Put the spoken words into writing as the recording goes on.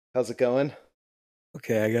How's it going?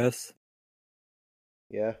 Okay, I guess.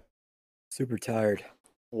 Yeah. Super tired.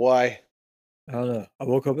 Why? I don't know. I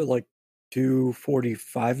woke up at like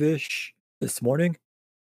 2:45-ish this morning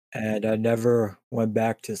and I never went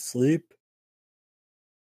back to sleep.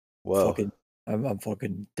 Whoa. Fucking I'm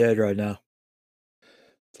fucking dead right now.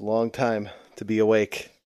 It's a long time to be awake.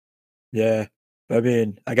 Yeah. I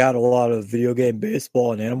mean, I got a lot of video game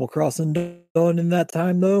baseball and Animal Crossing done in that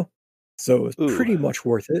time though. So it was Ooh, pretty much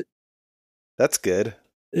worth it. that's good.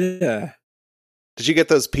 Yeah. Did you get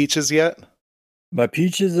those peaches yet? My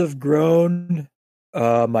peaches have grown.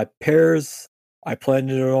 My pears, I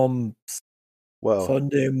planted them Whoa.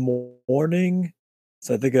 Sunday morning.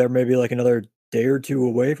 So I think they're maybe like another day or two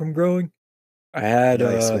away from growing. I had,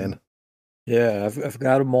 Nice, man. yeah, I've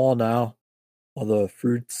got them all now, all the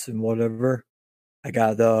fruits and whatever. I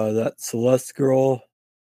got that Celeste girl.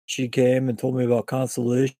 She came and told me about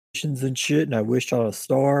constellations and shit, and I wished on a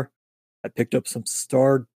star. I picked up some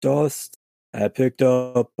star dust. I picked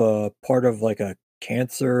up part of like a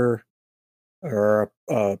Cancer or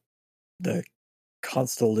the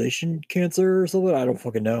constellation Cancer or something. I don't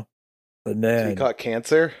fucking know. But So you man, caught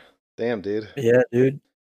cancer? Damn, dude. yeah, dude,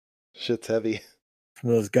 Shit's heavy.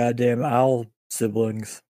 from those goddamn owl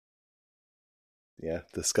siblings. Yeah,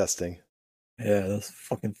 disgusting. Yeah, those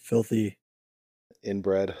fucking filthy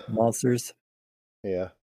Inbred. monsters, Yeah.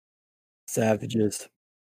 savages.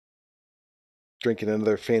 Drinking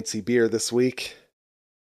another fancy beer this week.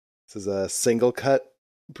 This is a single cut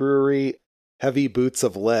brewery, Heavy Boots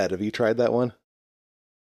of Lead. Have you tried that one?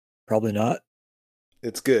 Probably not.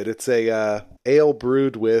 It's good. It's a ale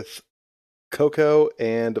brewed with cocoa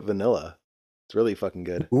and vanilla. It's really fucking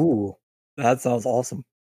good. Ooh, that sounds awesome.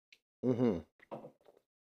 Mm-hmm.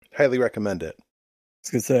 Highly recommend it. I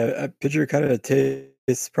was gonna say, I picture kind of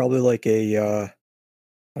tastes probably like a, I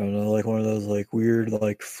don't know, like one of those like weird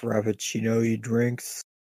like frappuccino-y drinks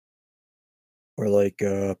or like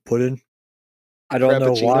pudding. I don't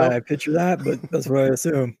know why Frappuccino? I picture that, but that's what I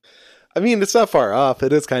assume. I mean, it's not far off.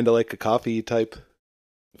 It is kind of like a coffee type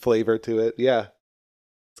flavor to it. Yeah,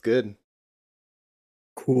 it's good.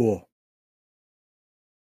 Cool.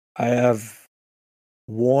 I have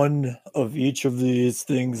one of each of these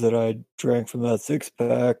things that I drank from that six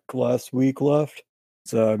pack last week left.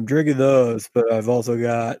 So I'm drinking those, but I've also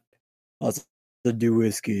got lots of dew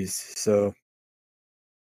whiskeys. So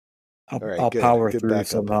All right, I'll good. power Good through backup.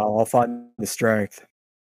 somehow. I'll find the strength.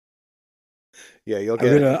 Yeah, you'll I'm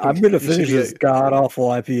get. gonna I'm gonna You should finish be. this god awful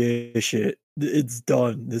IPA shit. It's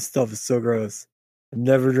done. This stuff is so gross. I'm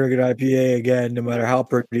never drinking IPA again, no matter how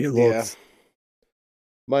pretty it Yeah. looks.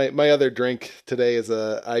 My other drink today is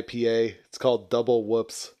a IPA. It's called Double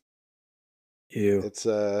Whoops. Ew. It's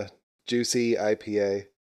a juicy IPA.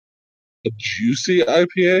 A juicy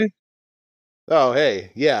IPA? Oh,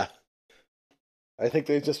 hey, yeah. I think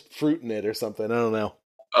they just fruit in it or something. I don't know.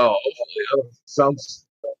 Oh, yeah. Sounds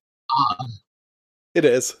odd. It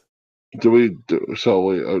is. Do we?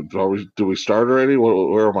 Do we start already?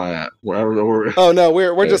 Where am I at? I don't know where. Oh no,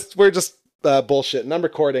 we're Yeah. just bullshitting. I'm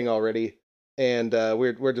recording already, and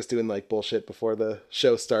we're just doing like bullshit before the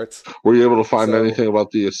show starts. Were you able to find So- anything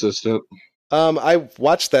about the assistant? I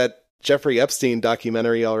watched that Jeffrey Epstein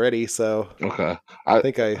documentary already, so Okay, I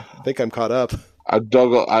think I'm caught up. I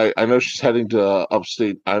dug. I know she's heading to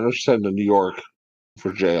upstate. I know she's heading to New York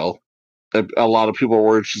for jail. A lot of people are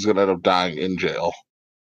worried she's going to end up dying in jail.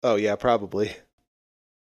 Oh yeah, probably.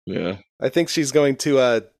 Yeah. I think she's going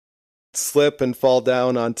to slip and fall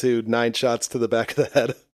down onto 9 shots to the back of the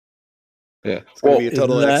head. Yeah. It's going to be a Isn't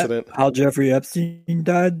total that accident. how Jeffrey Epstein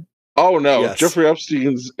died? Oh no, Yes. Jeffrey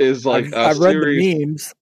Epstein's is like I've a read series. the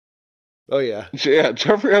memes. Oh yeah. Yeah,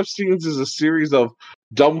 Jeffrey Epstein's is a series of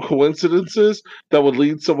dumb coincidences that would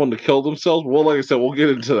lead someone to kill themselves. Well, like I said, we'll get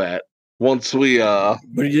into that once we. But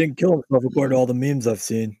he didn't kill himself according to all the memes I've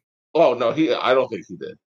seen. Oh no, I don't think he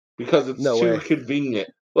did because it's No too way. convenient.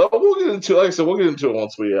 Well, we'll get into. Like I said, we'll get into it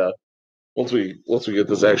once we get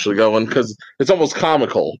this actually going because it's almost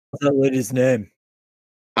comical. What's that lady's name?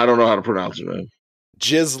 I don't know how to pronounce her name.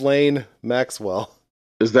 Ghislaine Maxwell.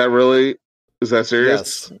 Is that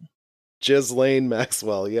serious? Yes. Ghislaine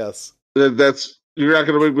Maxwell, yes. That's you're not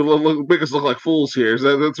going to make us look like fools here.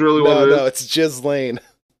 That's really what it is? No, it's Ghislaine.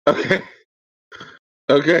 Okay.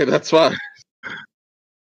 Okay, that's fine.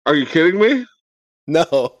 Are you kidding me?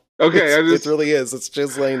 No. Okay, it really is. It's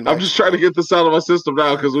Ghislaine Maxwell. I'm just trying to get this out of my system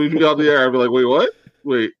now because we'd be on the air. I'd be like, wait, what?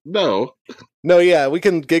 Wait, no. No, yeah, we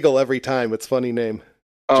can giggle every time. It's a funny name.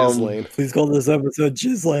 Ghislaine. Please call this episode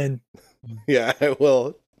Ghislaine. Yeah, I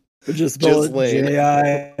will. But just spell it Ghislaine.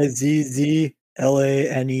 Jizzlane.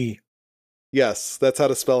 Yes, that's how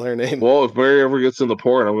to spell her name. Well, if Mary ever gets into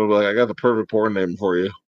porn, I'm gonna be like, I got the perfect porn name for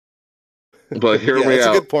you. But hear yeah, me it's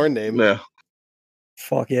out. a good porn name. Yeah.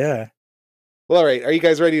 Fuck yeah. Well, all right. Are you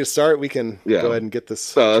guys ready to start? We can Yeah. go ahead and get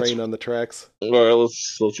this No, that's- train on the tracks. All right,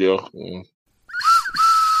 let's go.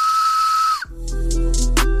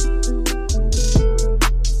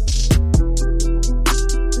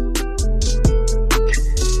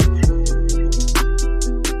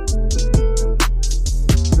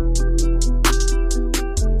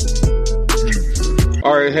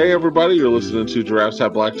 All right, hey everybody, you're listening to Giraffes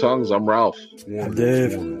Have Black Tongues. I'm Ralph. I'm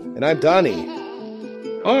Dave. And I'm Donnie.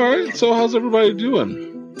 All right, so how's everybody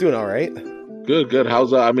doing? Doing all right. Good.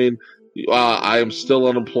 How's I mean, I am still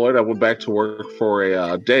unemployed. I went back to work for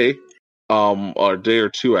a day, or a day or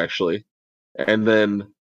two actually, and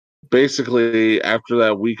then basically after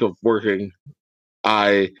that week of working,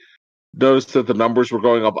 I noticed that the numbers were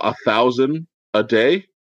going up 1,000 a day,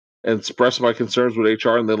 and expressed my concerns with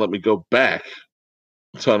HR, and they let me go back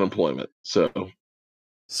to unemployment. So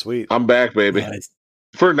Sweet. I'm back, baby. Nice.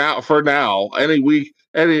 For now, any week,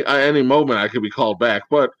 any moment, I could be called back.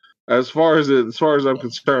 But as far as I'm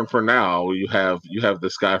concerned, for now, you have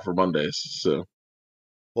this guy for Mondays. So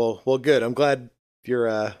Well, good. I'm glad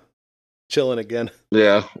you're chilling again.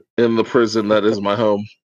 yeah, in the prison that is my home.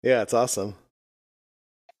 Yeah, it's awesome.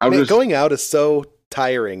 I'm Man, just going out is so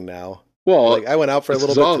tiring now. well, Like I went out for a it's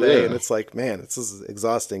little bit today, yeah. and it's like, man, this is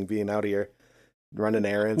exhausting being out here running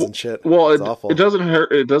errands and shit. Well, It's awful. it doesn't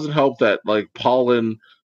hurt. It doesn't help that like pollen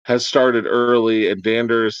has started early and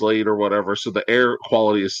dander is late or whatever, so the air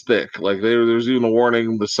quality is thick. Like there's even a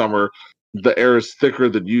warning this summer, the air is thicker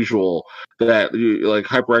than usual. That like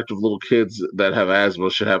hyperactive little kids that have asthma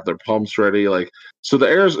should have their pumps ready. Like so,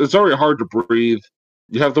 it's already hard to breathe.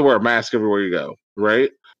 You have to wear a mask everywhere you go,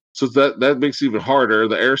 right? So that makes it even harder.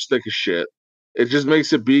 The air's thick as shit. It just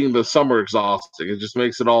makes it being the summer exhausting. It just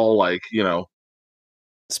makes it all like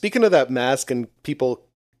Speaking of that mask and people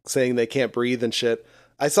saying they can't breathe and shit,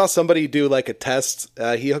 I saw somebody do like a test.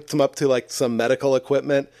 He hooked him up to like some medical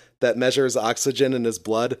equipment that measures oxygen in his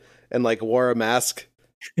blood and like wore a mask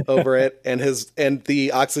over it. And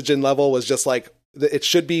the oxygen level was just like, it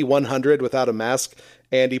should be 100 without a mask.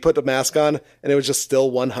 And he put the mask on and it was just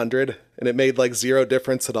still 100 and it made like zero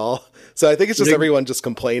difference at all. So I think it's just everyone just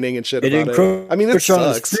complaining and shit about it. I mean, it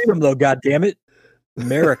sucks. Freedom though, goddammit.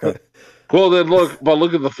 America. Well, then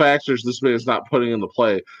look at the factors this man is not putting into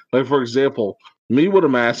play. Like, for example, me with a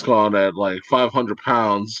mask on at like 500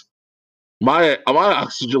 pounds, my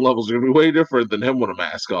oxygen levels are going to be way different than him with a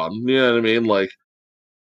mask on. You know what I mean? Like,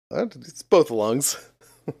 it's both lungs.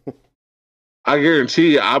 I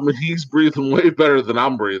guarantee you, he's breathing way better than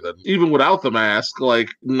I'm breathing, even without the mask, like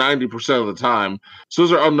 90% of the time. So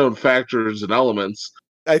those are unknown factors and elements.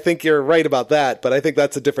 I think you're right about that, but I think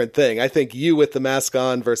that's a different thing. I think you with the mask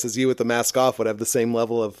on versus you with the mask off would have the same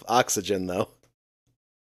level of oxygen, though.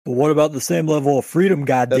 But what about the same level of freedom,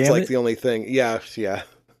 goddammit? That's like the only thing. Yeah.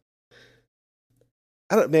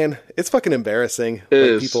 Man, it's fucking embarrassing.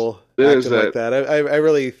 People acting like that. I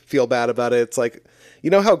really feel bad about it. It's like, you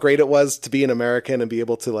know how great it was to be an American and be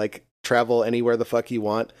able to like travel anywhere the fuck you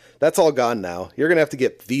want? That's all gone now. You're gonna have to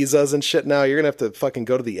get visas and shit now. You're gonna have to fucking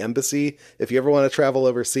go to the embassy if you ever want to travel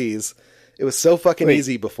overseas. It was so fucking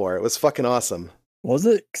easy before. It was fucking awesome. Was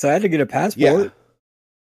it? Because I had to get a passport. Yeah.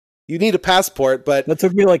 You need a passport, but that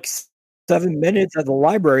took me like 7 minutes at the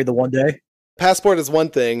library the one day. Passport is one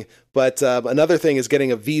thing, but another thing is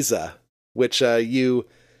getting a visa, which you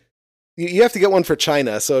have to get one for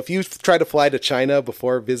China. So if you try to fly to China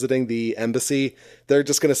before visiting the embassy, they're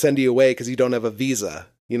just going to send you away because you don't have a visa.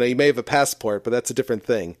 You know, you may have a passport, but that's a different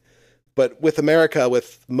thing. But with America,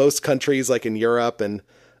 with most countries like in Europe and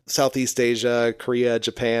Southeast Asia, Korea,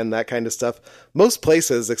 Japan, that kind of stuff, most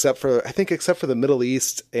places except for the Middle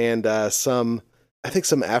East and some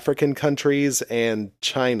African countries and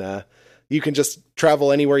China, you can just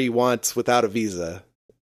travel anywhere you want without a visa.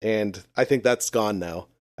 And I think that's gone now.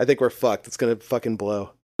 I think we're fucked. It's going to fucking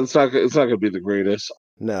blow. It's not going to be the greatest.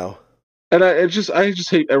 No. And I just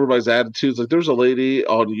hate everybody's attitudes. Like, there's a lady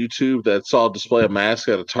on YouTube that saw a display of masks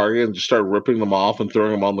at a Target and just started ripping them off and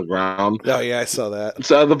throwing them on the ground. Oh, yeah, I saw that.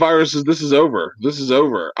 So the virus is, this is over. This is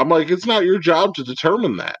over. I'm like, it's not your job to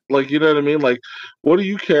determine that. Like, you know what I mean? Like, what do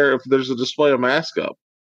you care if there's a display of mask up?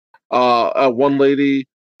 One lady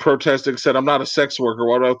protesting said, I'm not a sex worker.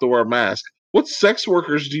 Why do I have to wear a mask? What sex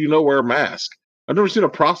workers do you know wear a mask? I've never seen a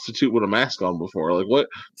prostitute with a mask on before. Like,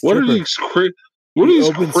 what are these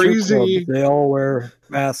crazy? They all wear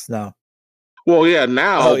masks now. Well, yeah,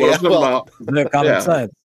 now. Common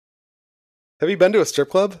sense. Have you been to a strip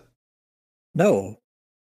club? No.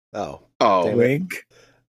 Oh. Wink.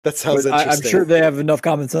 That sounds But I'm interesting. sure they have enough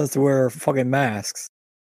common sense to wear fucking masks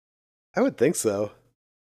I would think so.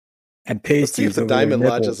 and Let's see if pasties the over their Diamond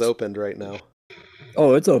Lodge is nipples. opened right now.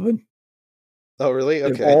 Oh, it's open. Oh, really?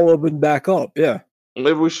 They've Okay. all opened back up. Yeah.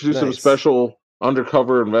 Maybe we should do some Nice. special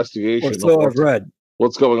undercover Or investigation so of I've read.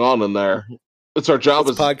 what's going on in there. It's our job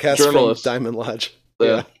This as podcast journalists. from Diamond Lodge.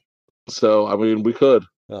 Yeah. So, I mean, we could.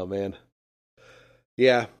 Oh man.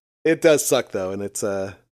 Yeah, it does suck though, and it's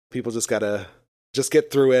people just gotta just get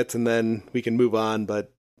through it, and then we can move on.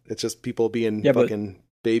 But it's just people being Yeah, but- fucking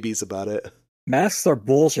babies about it. Masks are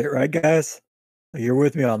bullshit, right, guys? You're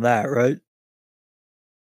with me on that, right?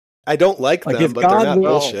 I don't like Like, them, if but they're God not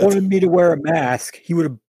bullshit. wanted me to wear a mask, he would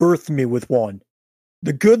have birthed me with one.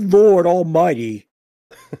 The good Lord Almighty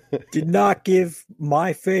did not give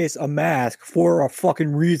my face a mask for a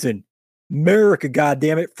fucking reason. America,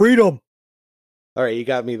 goddammit, freedom. All right, you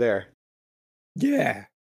got me there. Yeah.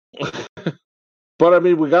 But I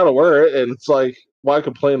mean, we got to wear it, and it's like, why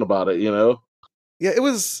complain about it, you know? Yeah, it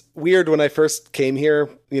was weird when I first came here,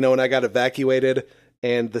 when I got evacuated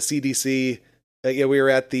and the CDC, we were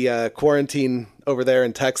at the quarantine over there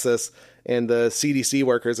in Texas, and the CDC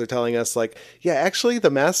workers are telling us, like, yeah, actually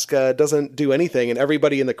the mask doesn't do anything. And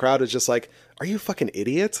everybody in the crowd is just like, are you a fucking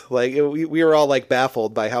idiot? Like, we were all like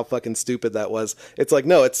baffled by how fucking stupid that was. It's like,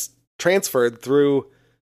 no, it's transferred through,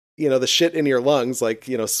 the shit in your lungs, like,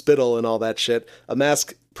 spittle and all that shit. A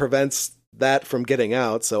mask prevents that from getting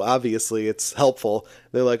out, so obviously it's helpful.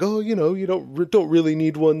 They're like, oh, you don't really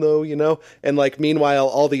need one though, and like meanwhile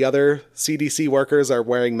all the other CDC workers are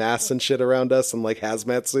wearing masks and shit around us and like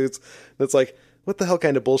hazmat suits. It's like, what the hell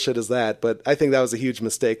kind of bullshit is that? But I think that was a huge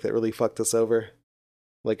mistake that really fucked us over,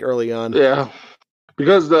 like early on. Yeah,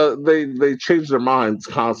 because they change their minds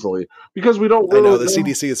constantly, because we don't I really know the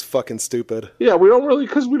CDC is fucking stupid. Yeah, we don't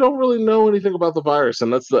really know anything about the virus,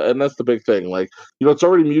 and that's the big thing. Like, it's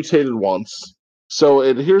already mutated once. So,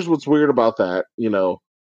 here's what's weird about that.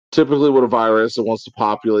 Typically with a virus, it wants to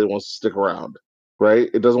populate, it wants to stick around, right?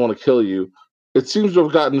 It doesn't want to kill you. It seems to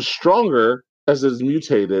have gotten stronger as it's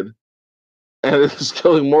mutated, and it's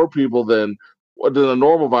killing more people than a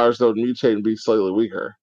normal virus that would mutate and be slightly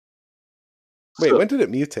weaker. Wait, So- when did it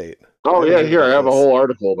mutate? Oh I yeah, haven't heard here I about have a this. whole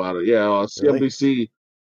article about it. Yeah, Really? CNBC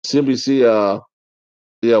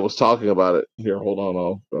was talking about it. Here, hold on,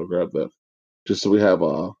 I'll grab that. Just so we have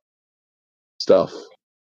stuff.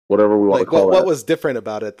 Whatever we want to Like, call what it. was different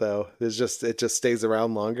about it though? It just stays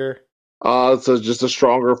around longer. It's just a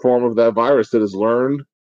stronger form of that virus that has learned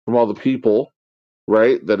from all the people,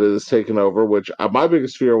 right? That it has taken over, which my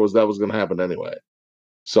biggest fear was that was going to happen anyway.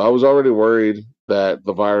 So I was already worried that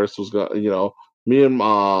the virus was going to, me and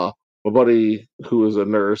my buddy who is a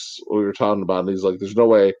nurse, we were talking about, and he's like, there's no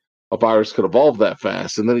way a virus could evolve that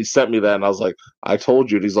fast. And then he sent me that, and I was like, I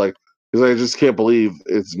told you. And he's like, I just can't believe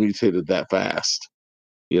it's mutated that fast.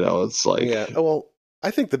 It's like, Yeah. Well,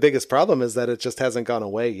 I think the biggest problem is that it just hasn't gone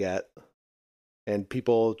away yet. And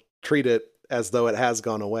people treat it as though it has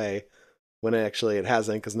gone away when actually it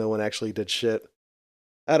hasn't, because no one actually did shit.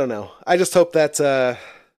 I don't know. I just hope that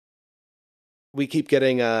we keep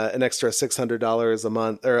getting an extra $600 a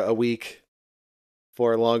month or a week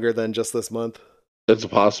for longer than just this month. it's a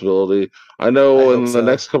possibility. I I know hope in so. the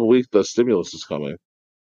next couple of weeks, the stimulus is coming.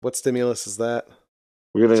 What stimulus is that?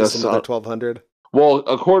 We're getting Just us. another $1,200. Well,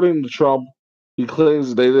 according to Trump, he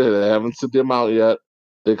claims they haven't sent them out yet.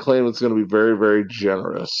 They claim it's going to be very, very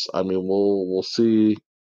generous. I mean, we'll see.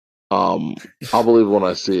 I'll believe when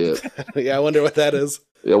I see it. Yeah, I wonder what that is.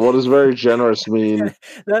 Yeah, what does very generous mean?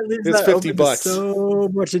 That leaves It's that $50 open to bucks. so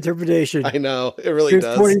much interpretation. I know it really Here's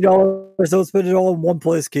does. $20. Don't spend it all in one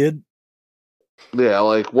place, kid. Yeah,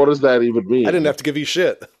 like what does that even mean? I didn't have to give you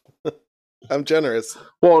shit. I'm generous.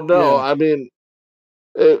 Well, no, Yeah. I mean,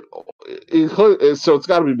 so it's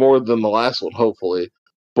got to be more than the last one, hopefully.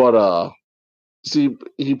 But see,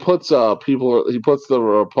 he puts the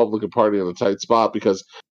Republican Party in a tight spot, because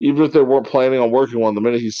even if they weren't planning on working one, the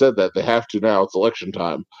minute he said that, they have to now. It's election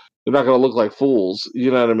time. They're not going to look like fools.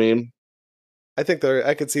 You know what I mean? I think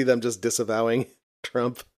I could see them just disavowing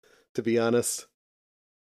Trump, to be honest.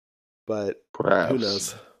 But Perhaps. who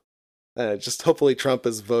knows? Just hopefully Trump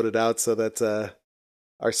is voted out so that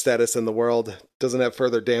our status in the world doesn't have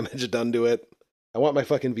further damage done to it. I want my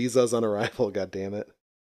fucking visas on arrival, god damn it.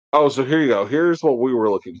 Oh, so here you go. Here's what we were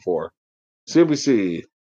looking for. CNBC.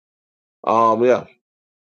 Yeah.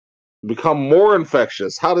 Become more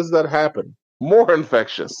infectious. How does that happen? More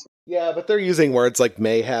infectious. Yeah, but they're using words like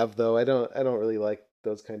may have, though. I don't really like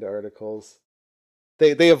those kind of articles.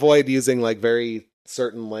 They avoid using like very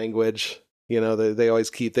certain language, They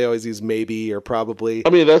always use maybe or probably. I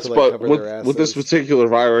mean, that's to, but cover their with this asses. particular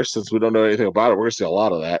virus, since we don't know anything about it, we're gonna see a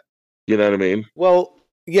lot of that. You know what I mean? Well,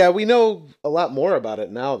 yeah, we know a lot more about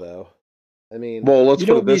it now, though. I mean, Well, let's You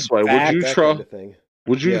put don't it this need way: facts. that kind of thing.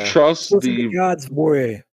 Would you Yeah. trust Listen to God's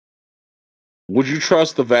boy. Would you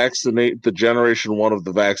trust the generation one of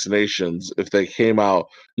the vaccinations if they came out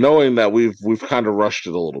knowing that we've kind of rushed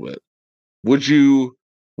it a little bit? Would you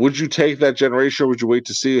take that generation, or would you wait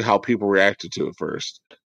to see how people reacted to it first?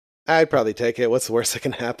 I'd probably take it. What's the worst that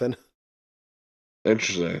can happen?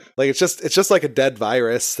 Interesting. Like it's just like a dead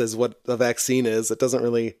virus is what a vaccine is. It doesn't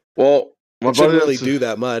really Well, it shouldn't really do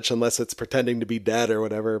that much unless it's pretending to be dead or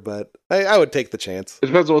whatever, but I would take the chance. It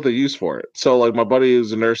depends on what they use for it. So like my buddy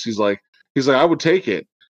who's a nurse, he's like I would take it.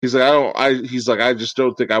 He's like I just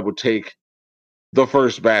don't think I would take the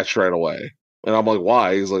first batch right away. And I'm like,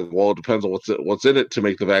 why? He's like, well, it depends on what's in it to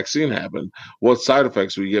make the vaccine happen. What side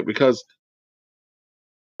effects we get, because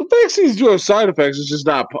the vaccines do have side effects. It's just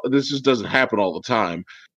not. This just doesn't happen all the time.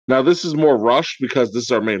 Now, this is more rushed because this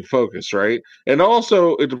is our main focus, right? And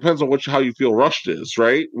also, it depends on how you feel rushed is,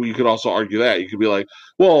 right? Well, you could also argue that. You could be like,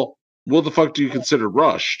 well, what the fuck do you consider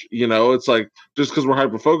rushed? It's like, just because we're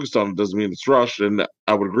hyper focused on it doesn't mean it's rushed. And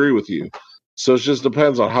I would agree with you. So it just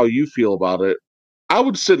depends on how you feel about it. I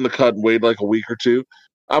would sit in the cut and wait like a week or two.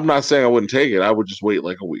 I'm not saying I wouldn't take it. I would just wait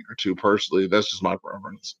like a week or two personally. That's just my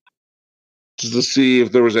preference. Just to see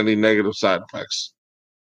if there was any negative side effects.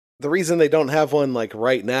 The reason they don't have one like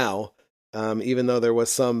right now, even though there was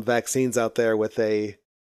some vaccines out there with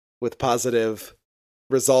positive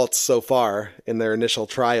results so far in their initial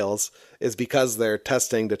trials, is because they're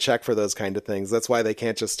testing to check for those kind of things. That's why they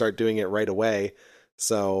can't just start doing it right away.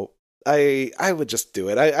 So I would just do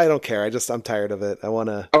it. I don't care. I'm tired of it. I'm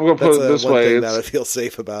gonna put it this way. That I feel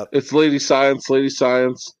safe about. It's lady science.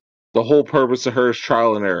 The whole purpose of her is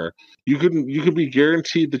trial and error. You could be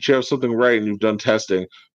guaranteed that you have something right and you've done testing,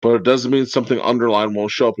 but it doesn't mean something underlying won't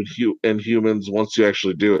show up in humans once you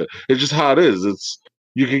actually do it. It's just how it is.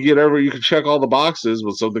 You can check all the boxes,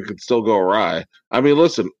 but something could still go awry. I mean,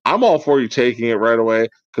 listen, I'm all for you taking it right away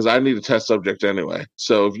because I need a test subject anyway.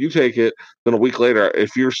 So if you take it, then a week later,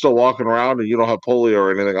 if you're still walking around and you don't have polio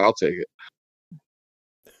or anything, I'll take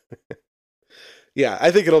it. Yeah,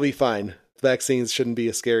 I think it'll be fine. Vaccines shouldn't be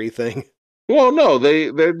a scary thing. Well, no, they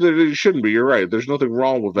shouldn't be. You're right. There's nothing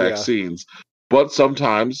wrong with vaccines, but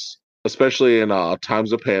sometimes, especially in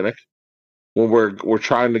times of panic, when we're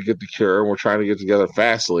trying to get the cure and we're trying to get together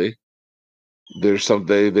fastly, there's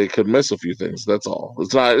they could miss a few things. That's all.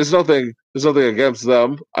 It's nothing against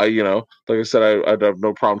them. Like I said, I'd have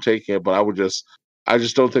no problem taking it, but I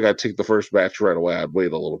just don't think I'd take the first batch right away. I'd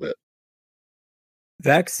wait a little bit.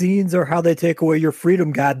 Vaccines are how they take away your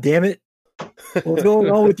freedom. God damn it! What's going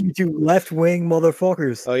on with you two left-wing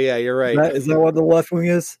motherfuckers? Oh yeah, you're right. Is that what the left wing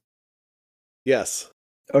is? Yes.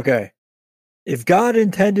 Okay. If God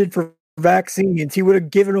intended for vaccines, he would have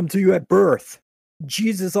given them to you at birth.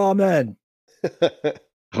 Jesus, amen.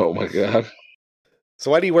 Oh my God. So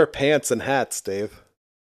why do you wear pants and hats, Dave?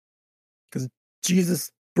 Because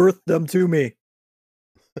Jesus birthed them to me.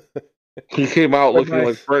 He came out looking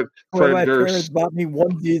like Fred my Durst. parents bought me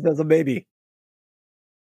onesies as a baby.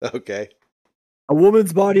 Okay. A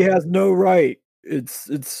woman's body has no right.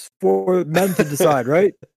 It's for men to decide,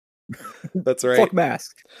 right? That's right. Fuck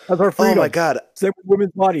masks. That's our freedom. Oh my God. Same with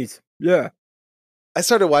women's bodies. Yeah. I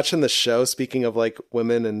started watching the show, speaking of like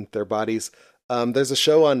women and their bodies. There's a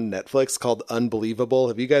show on Netflix called Unbelievable.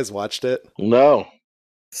 Have you guys watched it? No.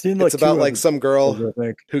 It's about like some girl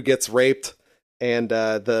who gets raped and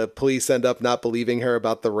the police end up not believing her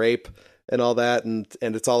about the rape and all that. And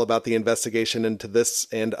it's all about the investigation into this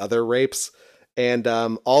and other rapes. And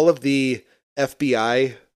all of the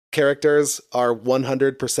FBI characters are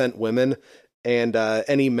 100% women. And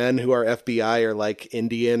any men who are FBI are like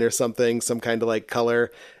Indian or something, some kind of like color.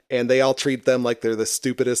 And they all treat them like they're the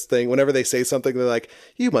stupidest thing. Whenever they say something, they're like,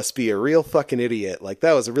 you must be a real fucking idiot. Like,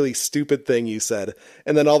 that was a really stupid thing you said.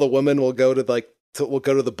 And then all the women will go to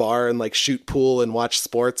the bar and like shoot pool and watch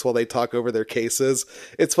sports while they talk over their cases.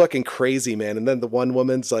 It's fucking crazy, man. And then the one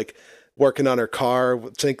woman's like working on her car,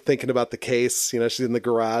 thinking about the case. She's in the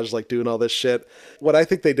garage, like doing all this shit. What I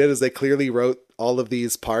think they did is they clearly wrote all of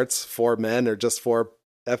these parts for men or just for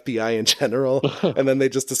FBI in general. And then they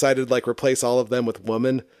just decided to like replace all of them with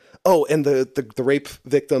women. Oh, and the rape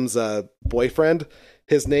victim's boyfriend,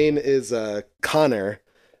 his name is Connor.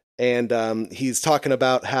 And he's talking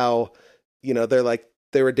about how,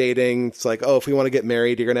 they were dating. It's like, oh, if we want to get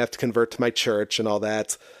married, you're going to have to convert to my church and all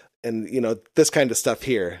that. And, this kind of stuff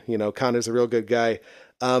here. Connor's a real good guy.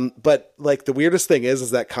 But like the weirdest thing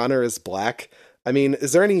is that Connor is black. I mean,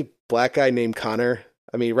 is there any black guy named Connor?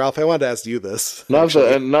 I mean, Ralph, I wanted to ask you this. Not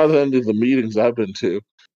actually. not any of the meetings I've been to.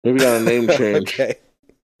 Maybe got a name change. Okay.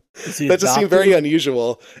 Is he That just seemed very adopted?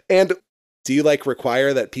 unusual. And do you like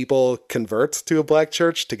require that people convert to a black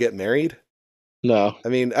church to get married? No. I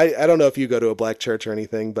mean, I don't know if you go to a black church or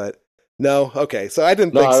anything, but no. Okay, so I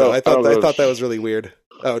didn't No, think I so. don't- I I thought don't I go thought to that was really weird.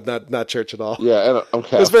 Oh, not church at all. Yeah, and I'm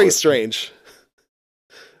Catholic. It was very strange.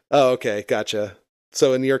 Oh, okay, gotcha.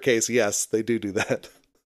 So in your case, yes, they do that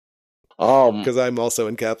because I'm also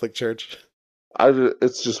in Catholic church.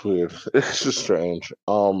 It's just weird. It's just strange.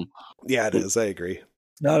 Yeah, it is. I agree.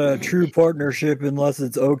 It's not a true partnership unless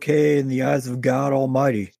it's okay in the eyes of God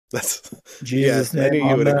Almighty. That's Jesus' yeah, I name. knew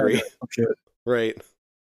you would amen. agree. Shit. Right.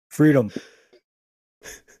 Freedom.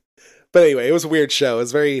 But anyway, it was a weird show. It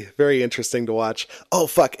was very, very interesting to watch. Oh,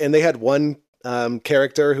 fuck. And they had one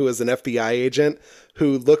character who was an FBI agent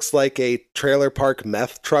who looks like a trailer park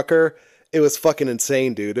meth trucker. It was fucking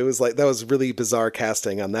insane, dude. It was like, that was really bizarre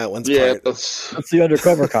casting on that one's yeah, part. that's That's the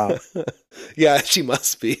undercover cop. Yeah, she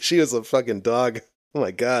must be. She was a fucking dog. Oh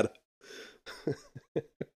my God.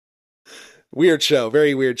 Weird show.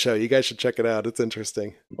 Very weird show. You guys should check it out. It's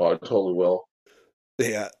interesting. oh, I totally will.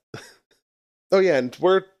 Yeah. Oh, yeah. And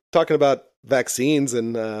we're talking about vaccines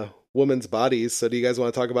and women's bodies. So do you guys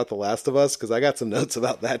want to talk about The Last of Us? Because I got some notes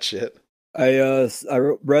about that shit. I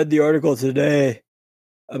read the article today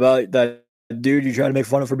about that dude you try to make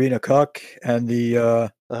fun of for being a cuck, and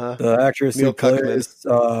the actress Neil who plays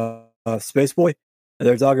Space Boy. And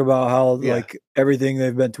they're talking about how Yeah. like everything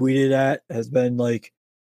they've been tweeted at has been like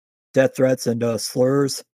death threats and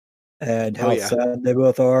slurs, and how yeah. sad they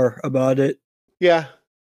both are about it. Yeah.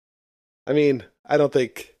 I mean, I don't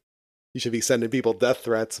think you should be sending people death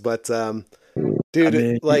threats, but dude, I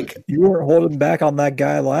mean, like you weren't holding back on that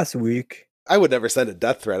guy last week. I would never send a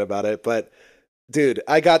death threat about it, but dude,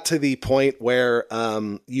 I got to the point where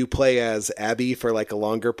you play as Abby for like a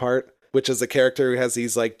longer part, which is a character who has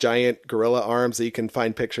these like giant gorilla arms that you can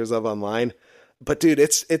find pictures of online. But dude,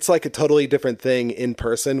 it's like a totally different thing in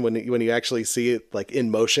person when you actually see it like in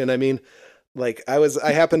motion. I mean, like I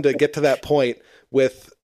happened to get to that point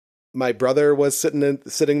with my brother was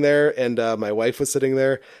sitting there and my wife was sitting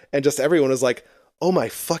there and just everyone was like, "Oh my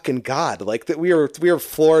fucking God." Like that we were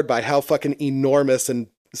floored by how fucking enormous and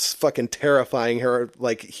fucking terrifying her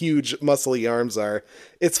like huge muscly arms are.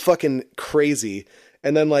 It's fucking crazy.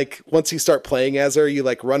 And then like once you start playing as her, you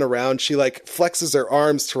like run around, she like flexes her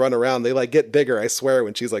arms to run around. They like get bigger, I swear,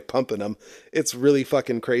 when she's like pumping them. It's really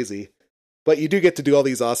fucking crazy. But you do get to do all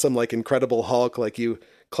these awesome like Incredible Hulk, like you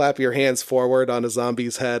clap your hands forward on a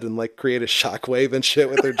zombie's head and like create a shockwave and shit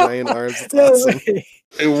with her giant arms. It's No awesome. way.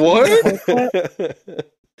 Hey, what?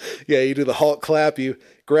 Yeah, you do the Hulk clap, you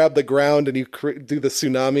grab the ground and you do the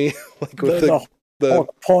tsunami like with the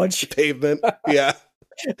Hulk punch. pavement. Yeah.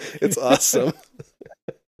 It's awesome.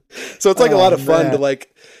 So it's like a lot of fun man.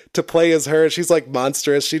 to play as her. She's like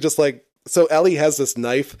monstrous. She just like, so Ellie has this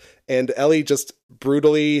knife and Ellie just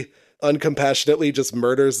brutally, uncompassionately just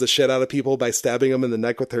murders the shit out of people by stabbing them in the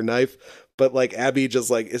neck with her knife. But like Abby just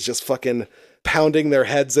like is just fucking pounding their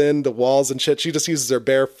heads in the walls and shit. She just uses her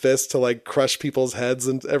bare fist to like crush people's heads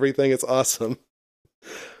and everything. It's awesome.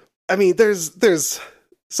 I mean, there's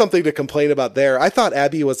something to complain about there. I thought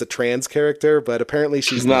Abby was a trans character, but apparently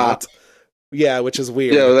she's not. Yeah, which is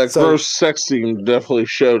weird. Yeah, that gross sex scene definitely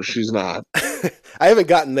showed she's not. I haven't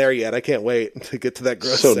gotten there yet. I can't wait to get to that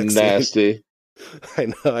gross So sex nasty. scene. I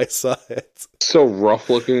know, I saw it. So rough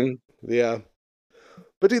looking. Yeah.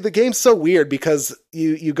 But dude, the game's so weird because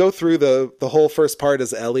you go through the whole first part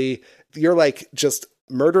as Ellie. You're like just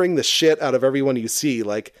murdering the shit out of everyone you see.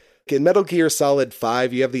 Like in Metal Gear Solid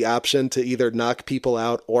 5, you have the option to either knock people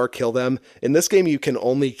out or kill them. In this game, you can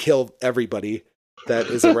only kill everybody that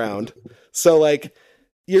is around. So like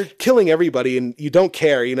you're killing everybody and you don't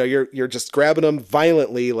care, you know, you're just grabbing them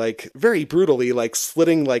violently, like very brutally, like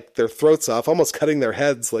slitting like their throats off, almost cutting their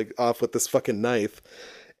heads like off with this fucking knife.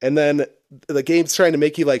 And then the game's trying to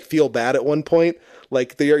make you like feel bad at one point.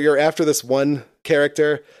 Like you're after this one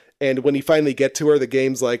character and when you finally get to her, the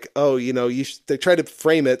game's like, oh, you know, they try to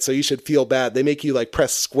frame it so you should feel bad. They make you like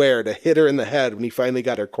press square to hit her in the head when you finally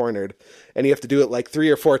got her cornered. And you have to do it like 3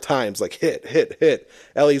 or 4 times, like hit.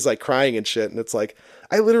 Ellie's like crying and shit. And it's like,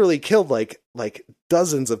 I literally killed like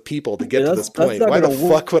dozens of people to get to this point. Why the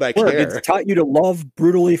fuck would I care? It's taught you to love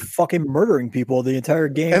brutally fucking murdering people the entire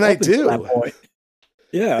game. And I do. That point.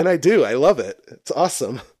 Yeah. And I do. I love it. It's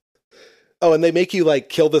awesome. Oh, and they make you like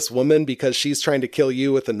kill this woman because she's trying to kill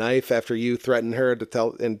you with a knife after you threaten her to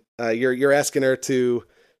tell, and you're asking her to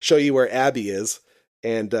show you where Abby is.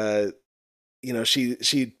 And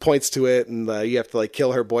she points to it, and you have to like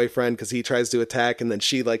kill her boyfriend because he tries to attack, and then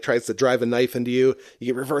she like tries to drive a knife into you.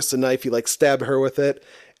 You reverse the knife, you like stab her with it,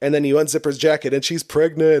 and then you unzip her jacket, and she's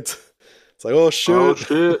pregnant. It's like, oh shit. Oh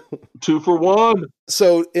shit. 2 for 1.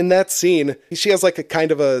 So in that scene, she has like a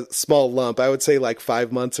kind of a small lump. I would say like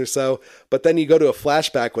 5 months or so. But then you go to a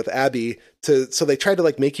flashback with Abby so they try to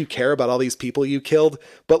like make you care about all these people you killed.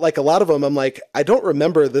 But like a lot of them, I'm like, I don't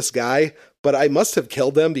remember this guy, but I must have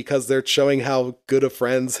killed them because they're showing how good of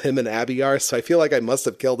friends him and Abby are. So I feel like I must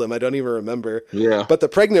have killed him. I don't even remember. Yeah. But the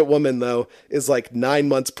pregnant woman, though, is like 9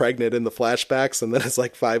 months pregnant in the flashbacks, and then it's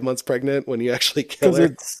like 5 months pregnant when you actually kill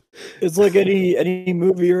her. It's like any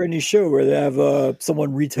movie or any show where they have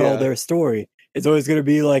someone retell their story. It's always going to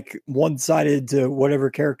be like one-sided to whatever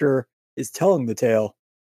character is telling the tale.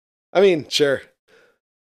 I mean, sure.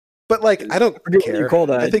 But like, I don't care. What you call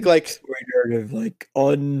that. I think like story narrative, like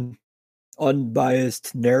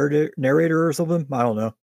unbiased narrator or something. I don't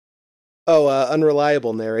know. Oh,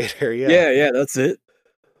 unreliable narrator. Yeah, that's it.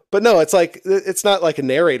 But no, it's like it's not like a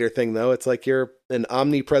narrator thing though. It's like you're an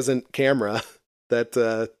omnipresent camera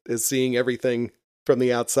that is seeing everything from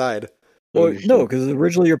the outside. Well, no, because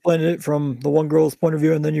originally you're playing it from the one girl's point of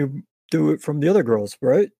view, and then you do it from the other girl's,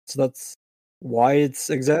 right? So that's why it's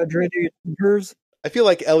exaggerated in hers. I feel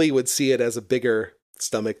like Ellie would see it as a bigger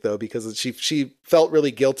stomach though, because she felt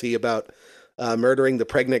really guilty about murdering the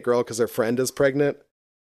pregnant girl because her friend is pregnant.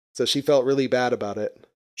 So she felt really bad about it.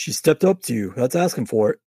 She stepped up to you. That's asking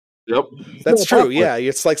for it. Yep. That's true. Yeah.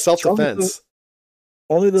 It's like self-defense.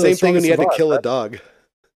 Same thing when you had to kill a dog.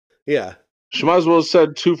 Yeah. She might as well have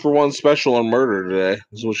said 2 for 1 special on murder today.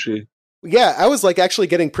 Is what she. Yeah. I was like actually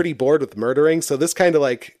getting pretty bored with murdering. So this kind of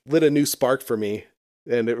like lit a new spark for me.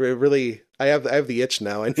 And it really, I have the itch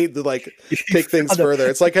now. I need to like take things further.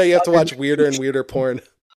 It's like how you have to watch weirder and weirder porn.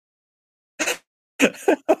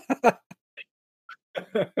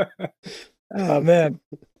 Oh man,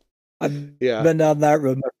 I've been down that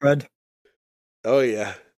road, my friend. Oh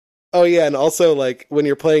yeah, and also like when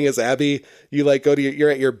you're playing as Abby, you like you're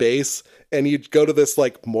at your base and you go to this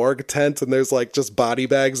like morgue tent and there's like just body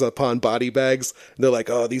bags upon body bags. And they're like,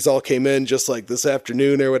 oh, these all came in just like this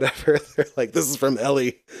afternoon or whatever. They're like, this is from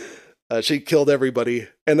Ellie. She killed everybody,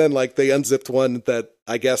 and then like they unzipped one that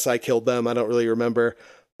I guess I killed them. I don't really remember.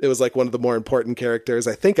 It was like one of the more important characters.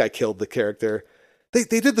 I think I killed the character. They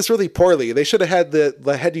did this really poorly. They should have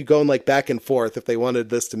had you going like back and forth if they wanted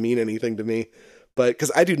this to mean anything to me. But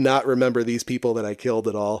because I do not remember these people that I killed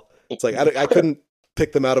at all. It's like I couldn't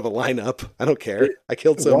pick them out of a lineup. I don't care. I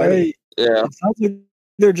killed so many. Yeah. It sounds like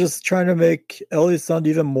they're just trying to make Ellie sound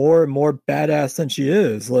even more and more badass than she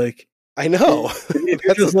is. Like, I know. If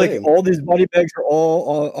you're just like all these body bags are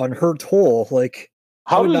all on her toll, like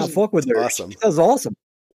I would not fuck with her. Awesome. That's awesome.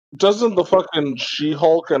 Doesn't the fucking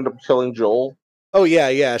She-Hulk end up killing Joel? Oh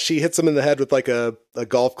yeah. She hits him in the head with like a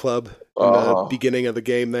golf club in the beginning of the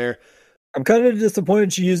game there. I'm kind of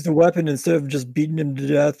disappointed she used the weapon instead of just beating him to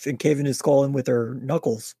death and caving his skull in with her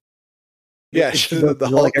knuckles. Yeah, she did the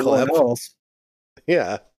Hulk club.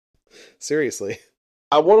 Yeah, seriously.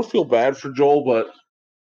 I want to feel bad for Joel, but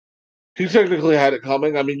he technically had it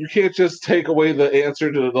coming. I mean, you can't just take away the answer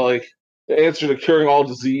to curing all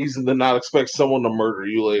disease and then not expect someone to murder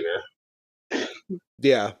you later.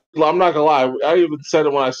 Yeah. I'm not gonna lie. I even said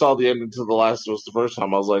it when I saw the ending to The Last of Us the first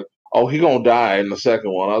time. I was like, oh, he gonna die in the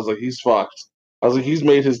second one. I was like, he's fucked. I was like, he's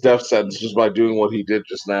made his death sentence just by doing what he did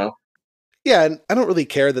just now. Yeah, and I don't really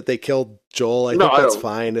care that they killed Joel. I think that's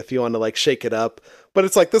fine if you want to like shake it up. But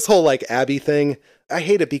it's like this whole like Abby thing. I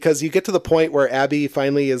hate it because you get to the point where Ellie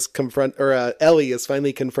is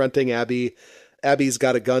finally confronting Abby. Abby's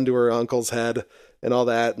got a gun to her uncle's head and all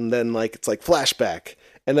that, and then like it's like flashback.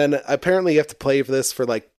 And then apparently you have to play for this for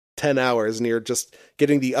like 10 hours and you're just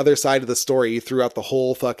getting the other side of the story throughout the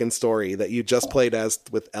whole fucking story that you just played as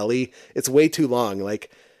with Ellie. It's way too long.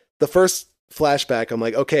 Like the first flashback, I'm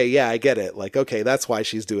like, okay, yeah, I get it. Like, okay, that's why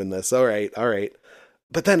she's doing this. All right.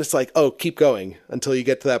 But then it's like, oh, keep going until you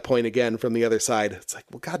get to that point again from the other side. It's like,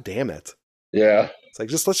 well, God damn it. Yeah. It's like,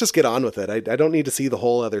 let's just get on with it. I don't need to see the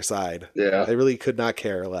whole other side. Yeah. I really could not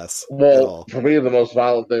care less. Well, for me, the most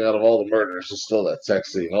violent thing out of all the murders is still that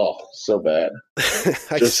sex scene. Oh, so bad.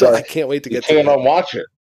 I can't wait to get to it. I can't watch it.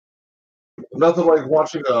 Nothing like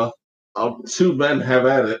watching two men have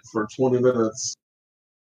at it for 20 minutes.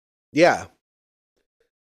 Yeah.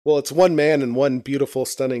 Well, it's one man and one beautiful,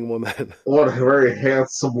 stunning woman. What a very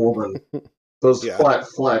handsome woman. Those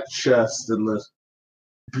flat chest and the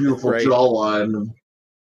beautiful jawline and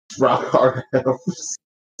rock hard abs.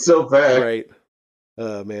 So bad. Right.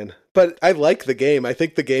 Oh, man. But I like the game. I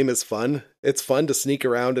think the game is fun. It's fun to sneak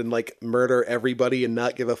around and like murder everybody and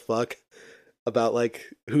not give a fuck. about like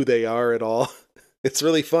who they are at all. It's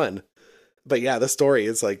really fun. But yeah, the story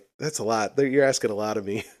is like that's a lot. You're asking a lot of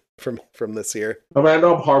me from this year. I mean, I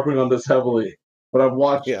know I'm harping on this heavily, but I've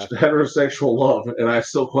watched Yeah. heterosexual love, and I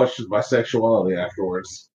still questioned my sexuality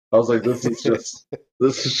afterwards. I was like, this is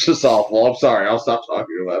just awful. I'm sorry. I'll stop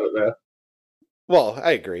talking about it now. Well,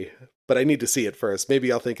 I agree, but I need to see it first.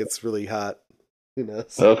 Maybe I'll think it's really hot. Who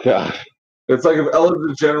knows? Oh god, it's like if Ellen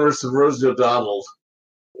DeGeneres and Rosie O'Donnell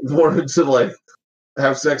wanted to like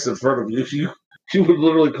have sex in front of you, you would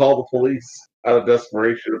literally call the police out of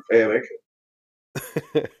desperation and panic.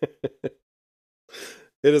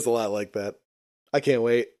 It is a lot like that. I can't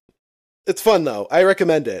wait. It's fun though. I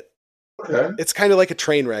recommend it. Okay. It's kind of like a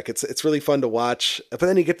train wreck. It's really fun to watch. But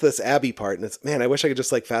then you get to this Abby part, and it's man, I wish I could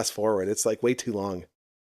just like fast forward. It's like way too long.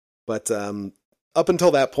 But up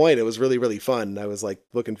until that point, it was really really fun. I was like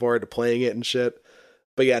looking forward to playing it and shit.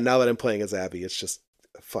 But yeah, now that I'm playing as Abby, it's just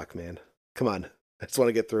fuck, man. Come on, I just want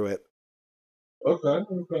to get through it. Okay.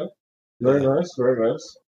 Very nice.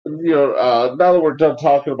 You know, now that we're done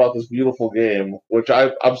talking about this beautiful game, which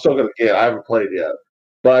I'm still gonna get, I haven't played yet,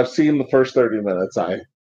 but I've seen the first 30 minutes. I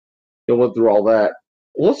went through all that.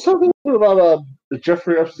 Let's talk a little bit about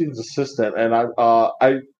Jeffrey Epstein's assistant, and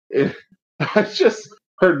I just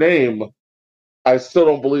her name. I still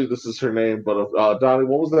don't believe this is her name, but Donnie,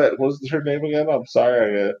 what was that? What was her name again? I'm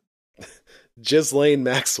sorry, Ghislaine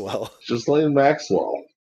Maxwell. Ghislaine Maxwell.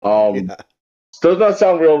 Yeah. Does not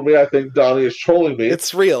sound real to me. I think Donnie is trolling me.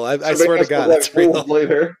 It's real. I swear to God, it's real.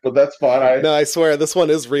 Later, but that's fine. No, I swear this one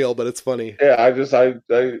is real, but it's funny. Yeah,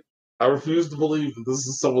 I refuse to believe that this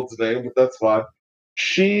is someone's name, but that's fine.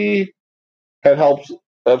 She had helped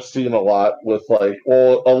Epstein a lot with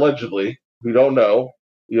allegedly. We don't know.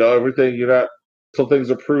 You know, everything you're not till things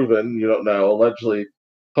are proven, you don't know. Allegedly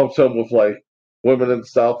helped him with like women and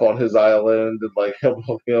stuff on his island and like him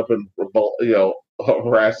hooking up and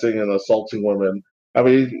harassing and assaulting women. I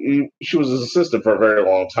mean, she was his assistant for a very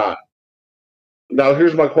long time. Now,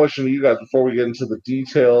 here's my question to you guys before we get into the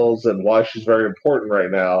details and why she's very important right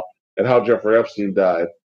now and how Jeffrey Epstein died.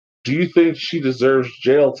 Do you think she deserves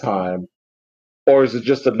jail time, or is it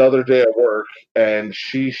just another day at work and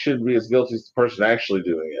she shouldn't be as guilty as the person actually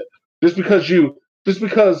doing it? Just because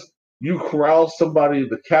you corral somebody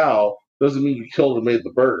the cow doesn't mean you killed and made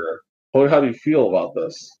the burger. How do you feel about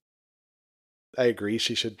this? I agree.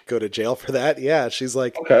 She should go to jail for that. Yeah, she's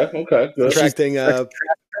like okay, good. Attracting.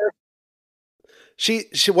 She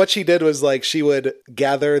what she did was like she would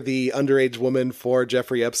gather the underage woman for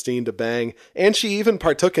Jeffrey Epstein to bang, and she even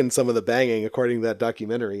partook in some of the banging, according to that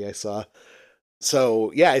documentary I saw.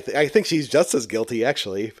 So yeah, I think she's just as guilty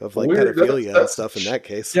actually of like pedophilia and stuff in that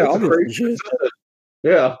case. Yeah,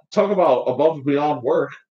 yeah. Talk about above and beyond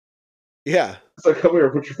work. Yeah, it's like come here,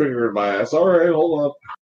 put your finger in my ass. All right, hold on.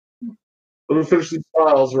 Let me finish these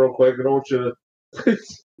files real quick. I don't want you to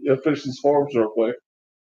finish these forms real quick.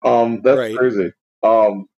 That's right. Crazy.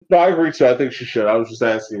 No, I agree too. I think she should. I was just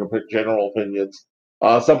asking general opinions.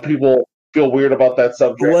 Some people feel weird about that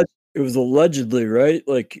subject. It was allegedly, right?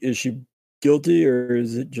 Like, is she guilty or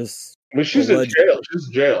is it just? I mean, she's in jail. She's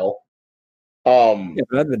in jail.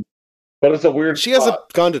 But it's a weird. She hasn't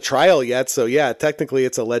gone to trial yet, so yeah, technically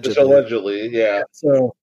it's allegedly. It's allegedly, yeah.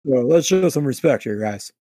 So let's show some respect here,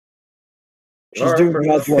 guys. She's doing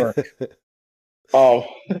God's work.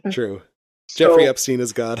 True. Jeffrey Epstein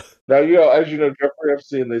is God. Now, as you know, Jeffrey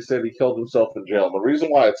Epstein, they said he killed himself in jail. The reason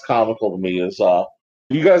why it's comical to me is,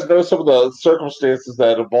 you guys know some of the circumstances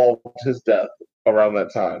that involved his death around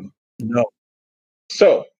that time? No.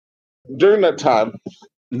 So, during that time,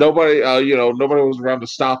 nobody was around to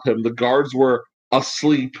stop him. The guards were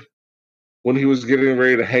asleep when he was getting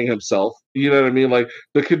ready to hang himself. You know what I mean? Like,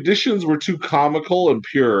 the conditions were too comical and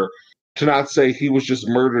pure to not say he was just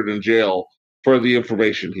murdered in jail for the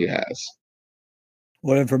information he has.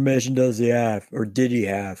 What information does he have, or did he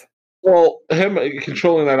have? Well, him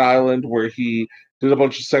controlling that island where he did a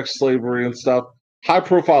bunch of sex slavery and stuff.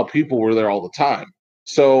 High-profile people were there all the time.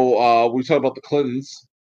 So we talk about the Clintons.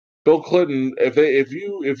 Bill Clinton. If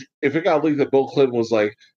it got leaked that Bill Clinton was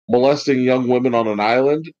like molesting young women on an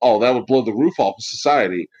island, that would blow the roof off of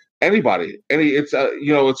society.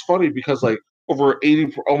 It's funny because like over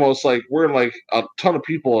 80, almost like we're in like a ton of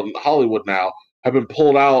people in Hollywood now have been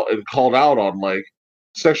pulled out and called out on like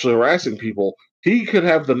sexually harassing people. He could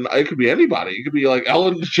have it could be anybody. It could be like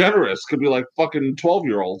Ellen DeGeneres. It could be like fucking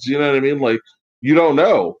 12-year-olds. You know what I mean? Like, you don't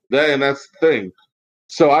know that, and that's the thing.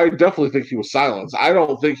 So I definitely think he was silenced. I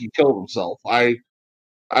don't think he killed himself. I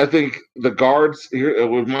think the guards here,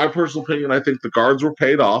 with my personal opinion, I think the guards were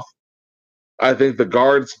paid off. I think the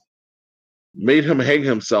guards made him hang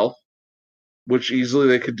himself which easily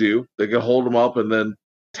they could do. They could hold him up and then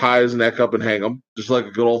tie his neck up and hang him, just like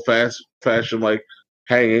a good old fashioned like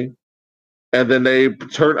hanging. And then they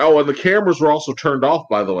turn. Oh, and the cameras were also turned off,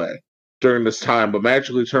 by the way, during this time, but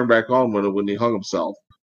magically turned back on when he hung himself.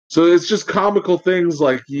 So it's just comical things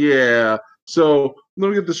like, yeah. So let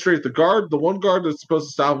me get this straight: the one guard that's supposed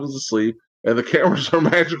to stop him is asleep, and the cameras are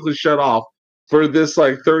magically shut off for this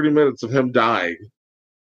like 30 minutes of him dying.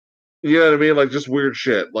 You know what I mean? Like just weird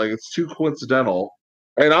shit. Like it's too coincidental.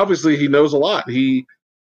 And obviously he knows a lot.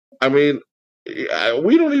 I mean,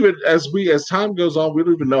 we don't even as time goes on, we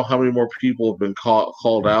don't even know how many more people have been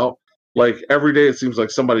called out. Like every day, it seems like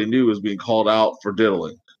somebody new is being called out for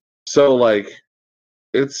diddling. So like,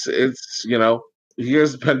 it's he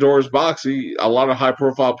has Pandora's box. A lot of high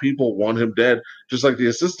profile people want him dead, just like the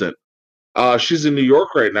assistant. She's in New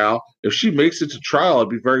York right now. If she makes it to trial, I'd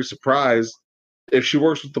be very surprised. If she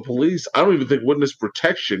works with the police, I don't even think witness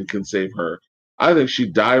protection can save her. I think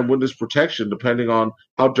she'd die in witness protection, depending on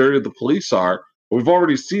how dirty the police are. We've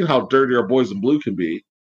already seen how dirty our boys in blue can be.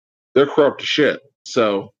 They're corrupt as shit.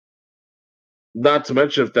 So, not to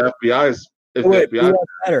mention if the FBI is... If Wait, the FBI, Blue Lives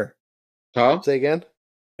Matter. huh? Say again?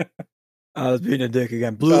 I was being a dick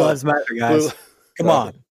again. Blue Lives Matter, guys. Come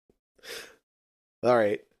on. All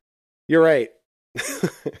right. You're right.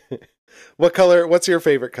 What's your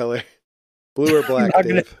favorite color? Blue or black,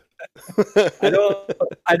 Dave?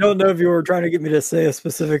 I don't know if you were trying to get me to say a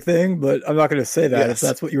specific thing, but I'm not going to say that if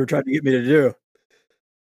that's what you were trying to get me to do.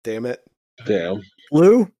 Damn it. Damn.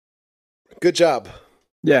 Blue? Good job.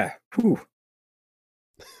 Yeah. Whew.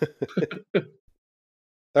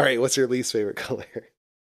 All right, what's your least favorite color?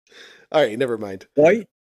 All right, never mind. White?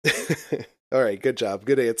 All right, good job.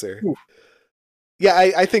 Good answer. Ooh. Yeah,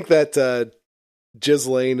 I think that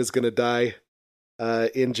Ghislaine is going to die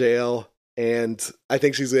in jail, and I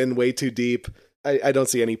think she's in way too deep. I don't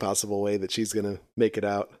see any possible way that she's going to make it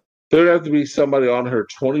out. There'd have to be somebody on her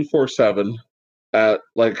 24/7 at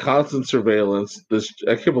like constant surveillance.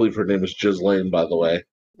 I can't believe her name is Ghislaine, by the way.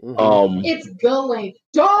 Mm-hmm. It's Ghislaine.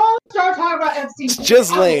 Don't start talking about Epstein. It's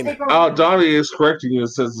Ghislaine. Donnie is correcting you and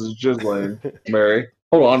says it's Ghislaine. Mary,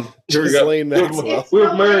 hold on. Here Ghislaine we go. Maxwell. We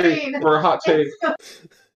have Mary for a hot take.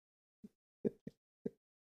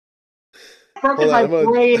 Broken my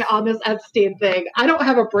brain on this Epstein thing. I don't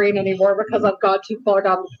have a brain anymore because I've gone too far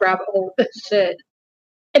down this rabbit hole with this shit.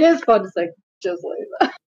 It is fun to say Ghislaine.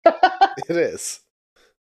 It is.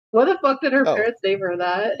 What the fuck did her parents name her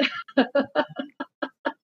that?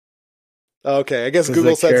 Okay, I guess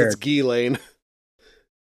Google says it's Ghislaine.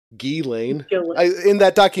 Ghislaine. In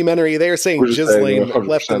that documentary, they are saying Ghislaine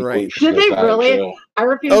left and right. Did they really? I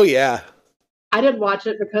refuse. Oh, yeah. I didn't watch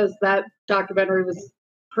it because that documentary was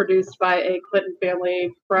produced by a Clinton family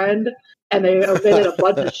friend, and they omitted a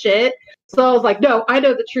bunch of shit. So I was like, no, I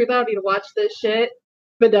know the truth. I don't need to watch this shit.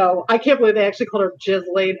 But no, I can't believe they actually called her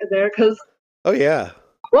Ghislaine in there because... Oh, yeah.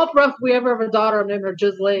 Well, if we ever have a daughter, I'm naming her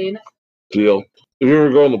Ghislaine. Deal. If you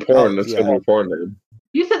ever go on the porn, that's going to be a porn name.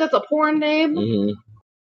 You said that's a porn name?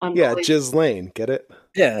 Mm-hmm. Yeah, Ghislaine. Get it?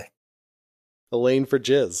 Yeah. Elaine for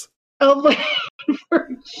jizz. Elaine for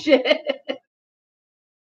shit.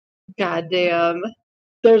 God damn.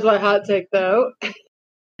 There's my hot take, though.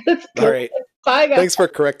 All right. Bye, guys. Thanks for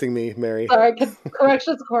correcting me, Mary. Sorry,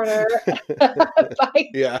 corrections corner. Bye.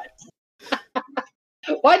 Yeah.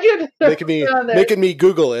 Why'd you making me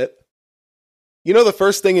Google it? You know, the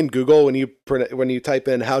first thing in Google when you type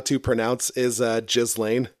in how to pronounce is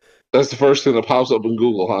Ghislaine. That's the first thing that pops up in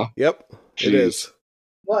Google, huh? Yep, Jeez. It is.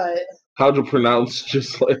 What? How to pronounce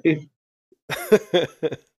Ghislaine?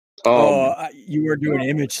 You were doing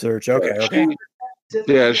image search. Okay.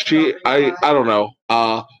 Yeah, I don't know.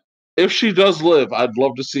 If she does live, I'd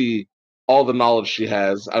love to see all the knowledge she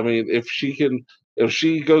has. I mean, if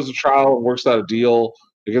she goes to trial and works out a deal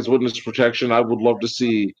against witness protection, I would love to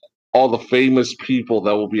see all the famous people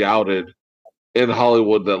that will be outed in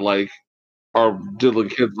Hollywood that like are diddling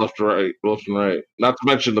kids left and right. Not to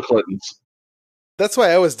mention the Clintons. That's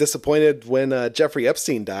why I was disappointed when Jeffrey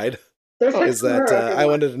Epstein died. Is that I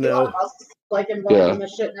wanted to know. Like involved in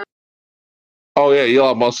this shit now. Oh yeah,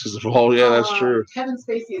 Elon Musk is involved. Yeah, that's true. Kevin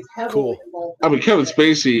Spacey is heavily involved. I mean, Kevin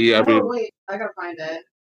Spacey. Wait, I gotta find it.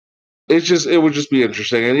 It would just be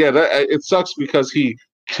interesting, and yeah, it sucks because he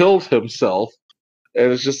killed himself,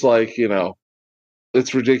 and it's just like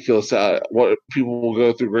it's ridiculous. What people will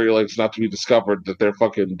go through great lengths not to be discovered that they're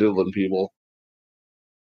fucking diddling people.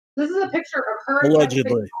 This is a picture of her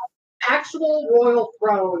allegedly actual royal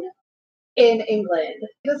throne in England.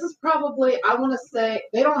 This is probably, I want to say,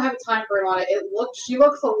 they don't have a time frame on it. She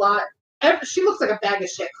looks a lot. She looks like a bag of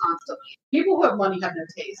shit constantly. People who have money have no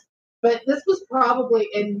taste. but this was probably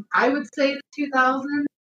in, I would say, the 2000s,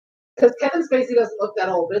 because Kevin Spacey doesn't look that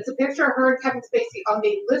old. But it's a picture of her and Kevin Spacey on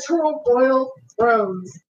the literal royal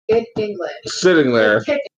thrones in England, Sitting there.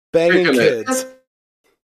 Banging Picking it. kids.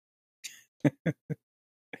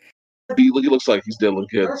 He looks like he's diddling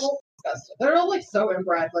They're kids. all disgusting. They're all like so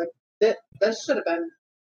inbred. Like this should have been.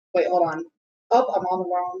 Wait, hold on. Oh, I'm on the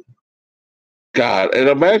wrong. God, and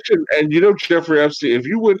imagine, and Jeffrey Epstein, if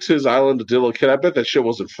you went to his island to diddle a kid, I bet that shit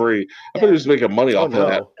wasn't free. I bet he was making money Oh off of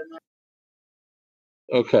that.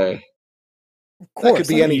 no. Okay. Of course, could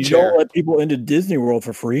be any you chair. don't let people into Disney World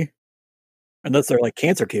for free, unless they're like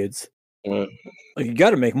cancer kids. Yeah. Like you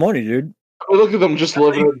got to make money, dude. I mean, look at them just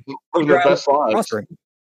living their best lives. Prospering.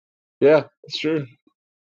 Yeah, it's true.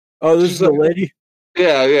 Oh, this She's is the like- lady.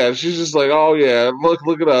 Yeah. She's just like, oh yeah,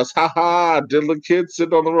 look at us, ha ha, diddling kids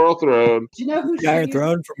sitting on the royal throne. Do you know who The Iron used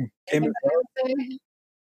Throne to from bang Game of back in the day?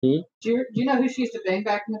 Hmm? Do you know who she used to bang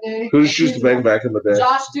back in the day? Who did she used to bang back in the day?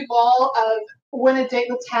 Josh Duval of Win a Date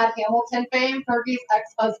with Tad Hamilton fame, Fergie's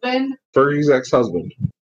ex-husband. Fergie's ex-husband,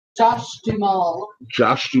 Josh Duhamel.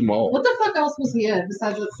 Josh Duhamel. What the fuck else was he in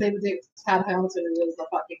besides Let's Save a Date with Tad Hamilton? It was the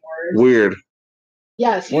fucking worst. Weird.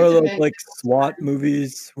 Yeah, she one of used to those bang. like SWAT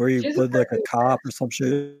movies where you She's played like a pretty- cop or some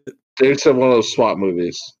shit. They said one of those SWAT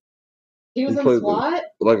movies, He was he in played SWAT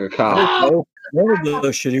like a cop. Oh, one of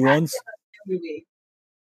those shitty ones. movie.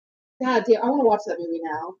 God damn, I want to watch that movie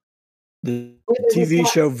now. The Wait, it was TV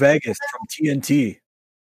SWAT. show Vegas from TNT.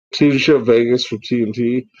 TV show Vegas from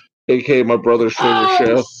TNT, aka my brother's favorite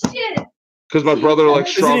show. Shit! Because my brother likes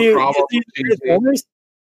Isn't strong Isn't he, drama isn't he from in the TNT. Transformers?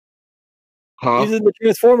 Huh? He's in the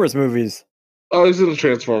Transformers movies, Oh, he's in the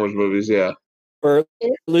Transformers movies, yeah. or at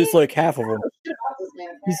least like half of them. Shit about this man.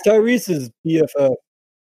 He's Tyrese's BFF.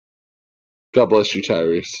 God bless you,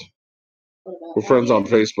 Tyrese. What about We're friends on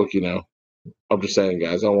Facebook, I'm just saying,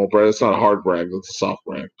 guys. I won't brag. It's not a hard brag. It's a soft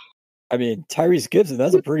brag. I mean, Tyrese Gibson.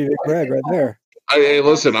 That's a pretty big brag right there. Hey,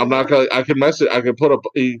 listen, I'm not gonna. I can message. I can put up.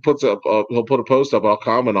 He puts up. He'll put a post up. I'll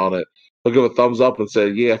comment on it. He'll give a thumbs up and say,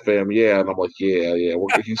 "Yeah, fam, yeah." And I'm like, "Yeah."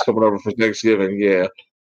 He's coming over for Thanksgiving. Yeah.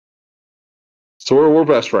 So we're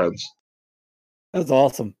best friends. That's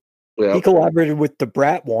awesome. Yeah. He collaborated with the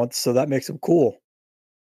Brat once, so that makes him cool.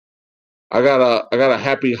 I got a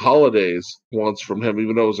happy holidays once from him,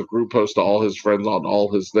 even though it was a group post to all his friends on all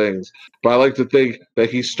his things. But I like to think that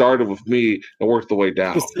he started with me and worked the way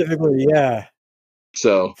down. Specifically, yeah,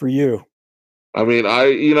 So for you. I mean,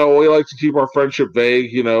 we like to keep our friendship vague.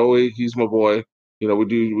 He's my boy. We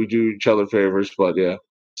do each other favors, but yeah.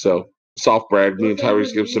 So soft brag. Me and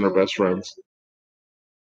Tyrese Gibson are best friends.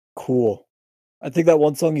 Cool. I think that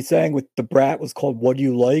one song he sang with the Brat was called "What Do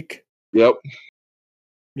You Like." Yep.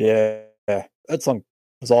 Yeah, that song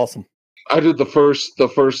was awesome. I did the first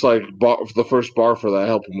bar for that. I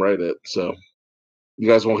helped him write it. So you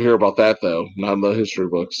guys won't hear about that though. Not in the history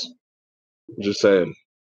books. I'm just saying.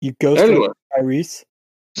 You ghosted Anyway. Tyrese.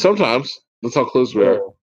 Sometimes that's how close we are.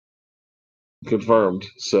 Confirmed.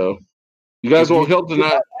 So you guys won't. He'll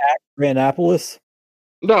deny. Annapolis.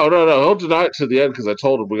 No. He'll deny it to the end because I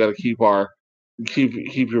told him we got to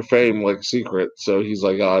keep your fame like secret. So he's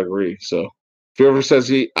like, I agree. So if he ever says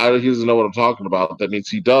he doesn't know what I'm talking about, that means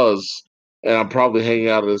he does. And I'm probably hanging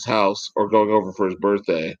out at his house or going over for his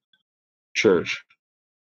birthday. Church.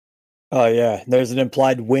 Oh yeah, there's an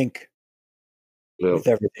implied wink Yeah. with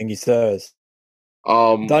everything he says.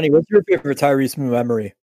 Um. Donnie, what's your favorite Tyrese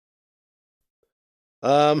memory?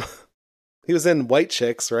 He was in White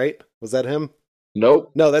Chicks, right? Was that him?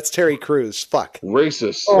 Nope. No, that's Terry Crews. Fuck.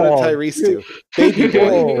 Racist. What did Oh, Tyrese dude. do? Baby Boy,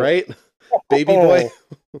 Oh. right? Baby Boy.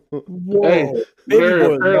 Whoa. Hey,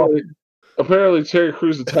 Baby boy, apparently Terry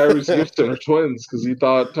Crews and Tyrese Gibson are twins because he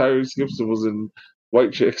thought Tyrese Gibson was in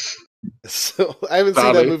White Chicks. So I haven't seen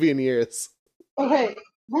that Probably. movie in years. Okay,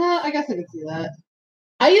 well, I guess I can see that.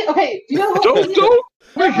 Do you know what? Don't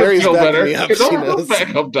make him Mary's feel backing better. me up, she Don't knows.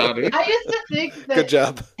 back up, Donnie. I used to think that Good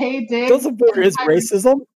job. Tay Diggs Don't support his and Tyrese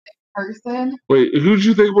racism. person. Wait, who did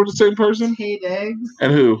you think were the same person? Tay Diggs,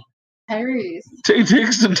 And who? Tyrese. Tay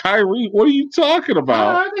Diggs and Tyree. What are you talking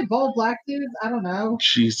about? Are they bold black dudes? I don't know.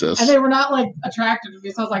 Jesus. And they were not like attractive to me,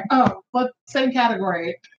 so I was like, oh, but same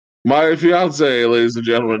category. My fiance, ladies and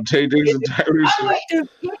gentlemen, Tay Diggs and Tyrese. Oh,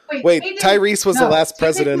 Wait, Tay Diggs- Tyrese was the no, last Tay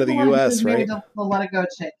Diggs president was of the one who U.S., was married right? to The Let It Go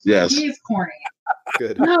chick. Yes. He's corny.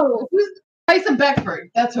 Good. No, who's Tyson Beckford?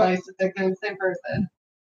 That's who I used to think they were the same person.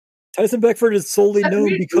 Tyson Beckford is solely known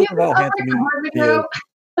Maybe because of how I handsome he hard to is.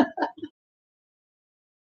 know.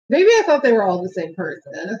 Maybe I thought they were all the same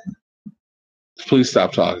person. Please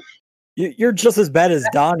stop talking. You're just as bad as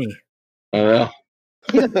Donnie. I know.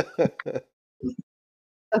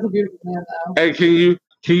 That's a beautiful man, though. Hey, can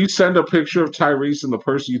Can you send a picture of Tyrese and the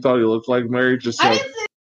person you thought he looked like, Mary? Just so. I didn't say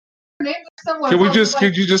her name somewhere. Can we I was just? like,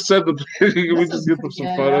 Could you just send the? Can we This just is get them some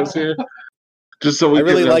pretty photos good. here? Just so we I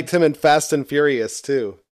really can. liked him in Fast and Furious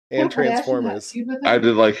too, and Kim Kardashian had Transformers, feud with him? I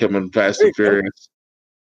did like him in Fast and Furious.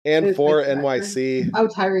 and His for main NYC, Oh,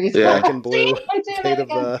 Tyrese. Yeah. Black and Blue, See? I did Fate it of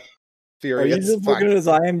again. the Are you Furious. just looking at his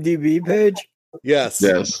IMDb page? Yes.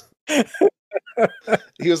 Yes.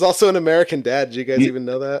 He was also an American Dad. Did you guys Ye- even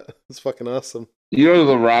know that? It's fucking awesome. You know,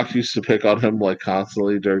 The Rock used to pick on him like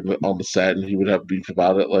constantly on the set, and he would have beef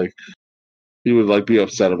about it. Like he would like be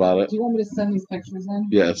upset about it. Do you want me to send these pictures in?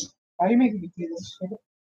 Yes. Why are you making me do this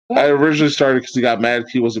shit? I originally started because he got mad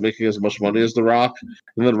he wasn't making as much money as The Rock, and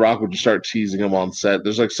then The Rock would just start teasing him on set.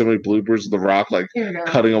 There's like so many bloopers of The Rock like Here we go.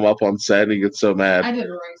 cutting him up on set, and he gets so mad. I did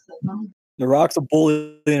erase it. The Rock's a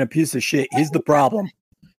bully and a piece of shit. He's the problem.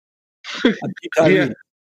 I keep telling Yeah. you,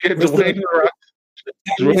 Yeah, Where's Dwayne The Rock.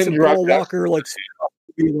 Mason Dwayne The Rock Paul got Walker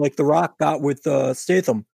like The Rock got with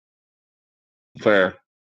Statham. fair.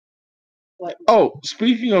 What? Oh,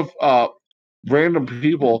 speaking of random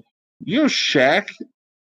people, you know Shaq?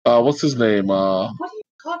 What's his name? What are you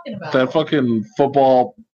talking about? That fucking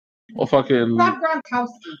football, fucking Rob Gronkowski.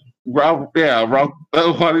 Rob. Yeah, Rob.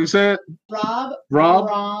 How do you say it? Rob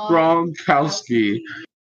Gronkowski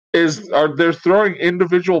they're throwing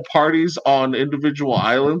individual parties on individual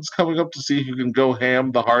islands coming up to see who can go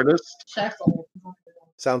ham the hardest. Shaq's old.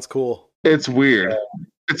 Sounds cool. It's weird.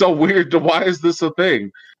 It's a weird. Why is this a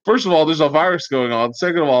thing? First of all, there's a virus going on.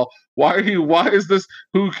 Second of all, why is this?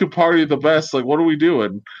 Who can party the best? Like, what are we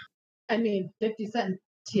doing? I mean, 50 Cent and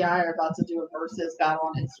T.I. are about to do a versus battle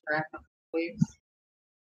on Instagram in a couple weeks.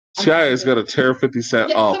 T.I. is gonna tear 50 Cent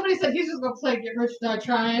Yeah, up. somebody said he's just gonna play Get Rich or Die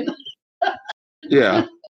Trying. Yeah,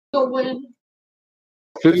 Go win.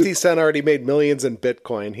 50 Cent already made millions in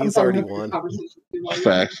Bitcoin. He's already won.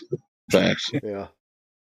 Facts. Yeah.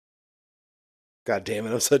 God damn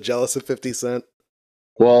it. I'm so jealous of 50 Cent.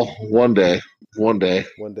 Well, one day, One day.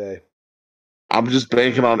 I'm just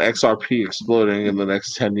banking on XRP exploding in the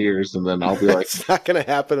next 10 years, and then I'll be like, It's not going to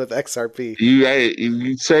happen with XRP.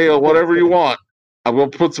 you say whatever you want. I'm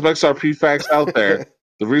gonna put some XRP facts out there.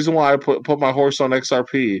 The reason why I put my horse on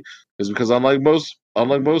XRP is because unlike most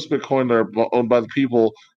Bitcoin that are owned by the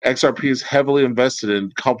people, XRP is heavily invested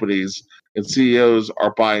in companies, and CEOs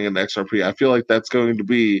are buying in XRP. I feel like that's going to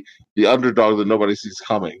be the underdog that nobody sees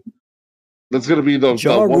coming. That's going to be the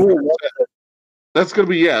Ja one. Rule, That's going to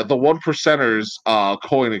be the 1%ers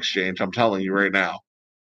coin exchange. I'm telling you right now.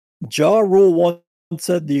 Ja Rule once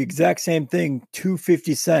said the exact same thing to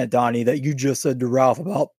 50 Cent, Donnie, that you just said to Ralph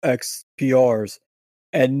about XPRs.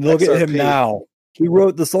 And look at him XRP. now. He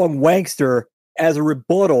wrote the song Wankster as a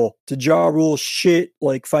rebuttal to Ja Rule's shit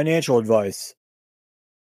like financial advice.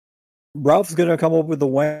 Ralph's going to come up with a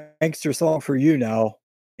Wankster song for you now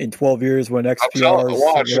in 12 years when XPRs.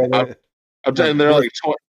 Watch. I'm telling you, they're like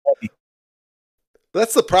 20.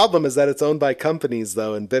 That's the problem, is that it's owned by companies,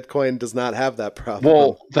 though, and Bitcoin does not have that problem.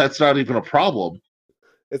 Well, that's not even a problem.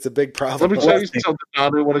 It's a big problem. Let me tell you something,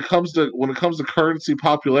 Donnie. When it comes to currency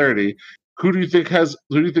popularity, who do you think has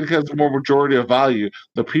the more majority of value?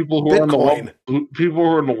 The people who are in the people who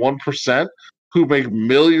are in the 1% who make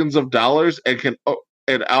millions of dollars and can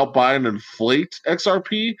outbuy and inflate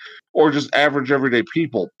XRP, or just average everyday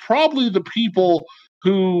people? Probably the people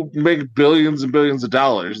who make billions and billions of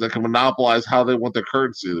dollars that can monopolize how they want their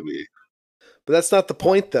currency to be. But that's not the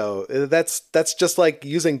point, though. That's just like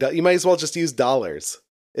using. You might as well just use dollars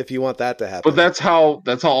if you want that to happen. But that's how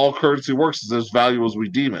all currency works. Is as value as we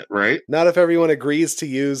deem it, right? Not if everyone agrees to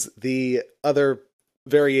use the other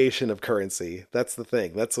variation of currency. That's the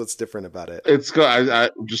thing. That's what's different about it. It's good. I'm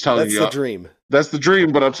just telling That's you. the dream. That's the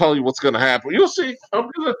dream. But I'm telling you what's going to happen. You'll see.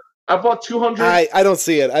 I bought 200. I don't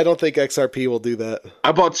see it. I don't think XRP will do that.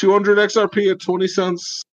 I bought 200 XRP at 20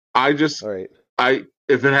 cents. All right.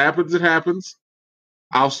 If it happens, it happens.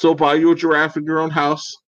 I'll still buy you a giraffe in your own house.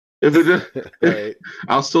 If it, Right.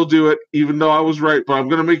 I'll still do it, even though I was right. But I'm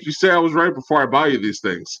gonna make you say I was right before I buy you these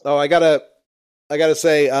things. Oh, I gotta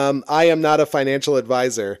say, I am not a financial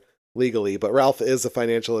advisor legally, but Ralph is a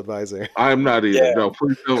financial advisor. I am not either. Yeah. No,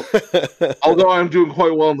 please don't. Although I'm doing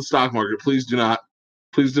quite well in the stock market, please do not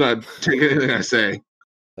take anything I say.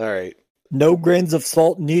 All right. No grains of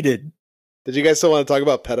salt needed. Did you guys still want to talk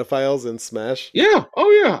about pedophiles in Smash? Yeah. Oh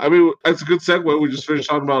yeah. I mean, that's a good segue. We just finished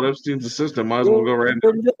talking about Epstein's assistant. Might as well go right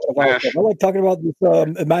into I like talking about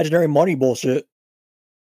this imaginary money bullshit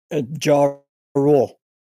and Ja Rule.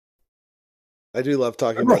 I do love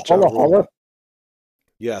talking Remember about Ja Holla Rule. Holla?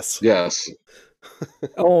 Yes. Yes.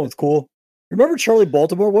 Oh, it's cool. Remember Charlie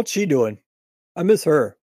Baltimore? What's she doing? I miss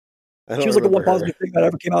her. I don't She was like the one remember her. positive thing that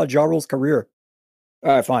ever came out of Ja Rule's career.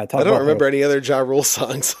 All right, fine. I don't remember any other Ja Rule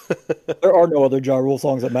songs. There are no other Ja Rule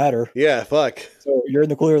songs that matter. Yeah, fuck. So you're in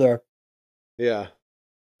the clear there. Yeah.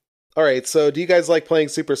 All right, so do you guys like playing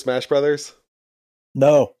Super Smash Brothers?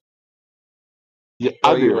 No. Yeah,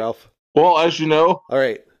 How I about you, do. Ralph? Well, as you know, All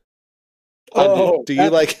right. Oh, Do you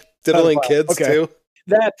like diddling pedophile. kids Okay. too?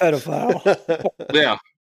 That pedophile. yeah.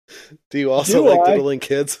 Do you also Do like I? diddling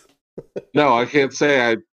kids? No, I can't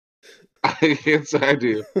say I. I can't say I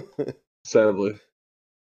do. Sadly,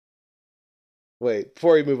 Wait,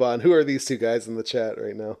 before we move on, who are these two guys in the chat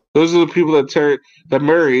right now? those are the people that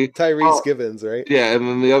marry. Tyrese Oh, Gibbons, right? Yeah, and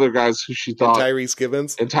then the other guys who she And thought, Tyrese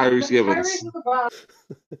Gibbons. and Tyrese Tyrese Gibbons, is about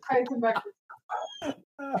Tyson Beckford.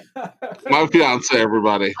 my fiance.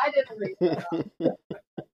 Everybody, I didn't read that.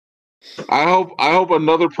 I hope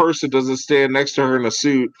another person doesn't stand next to her in a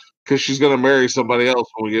suit because she's gonna marry somebody else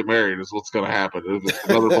when we get married. Is what's gonna happen. It's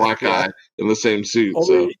another black guy in the same suit.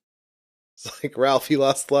 So Only, It's like, Ralph, you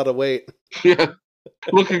lost a lot of weight. yeah,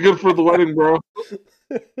 looking good for the wedding, bro.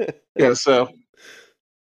 Yeah. So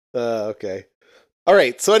Okay. All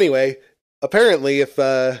right. So anyway, apparently, if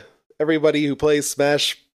everybody who plays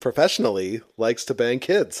Smash professionally likes to bang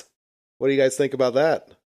kids, what do you guys think about that?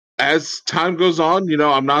 as time goes on,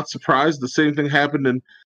 I'm not surprised. The same thing happened in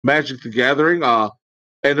Magic the Gathering. And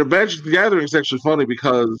in Magic the Gathering is actually funny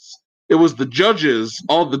because it was the judges,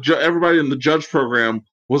 everybody in the judge program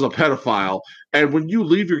was a pedophile. And when you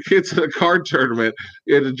leave your kids at a card tournament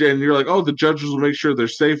and you're like, oh, the judges will make sure they're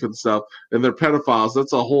safe and stuff, and they're pedophiles,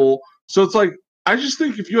 that's a whole. So it's like, I just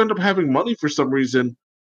think if you end up having money for some reason,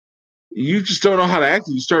 you just don't know how to act.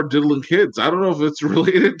 You start diddling kids. I don't know if it's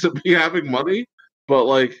related to me having money, but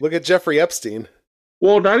like, Look at Jeffrey Epstein.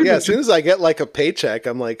 well, not even Yeah, as soon as I get like a paycheck,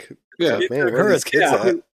 I'm like, Yeah. oh, man, where are these kids yeah.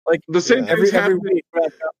 at? like the same Yeah. things every happen. week, when I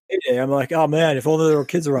got payday, I'm like, oh man, if only there were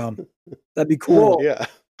kids around, that'd be cool. Yeah.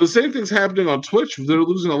 The same thing's happening on Twitch. They're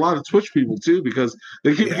losing a lot of Twitch people too because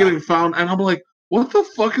they keep Yeah. getting found. And I'm like, what the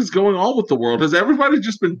fuck is going on with the world? Has everybody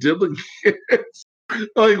just been diddling kids?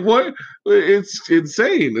 Like, what? It's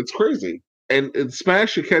insane. It's crazy. And in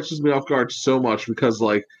Smash, it catches me off guard so much because,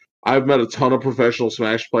 like, I've met a ton of professional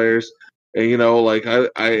Smash players, and like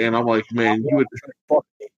and I'm like, man,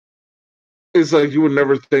 it's like you would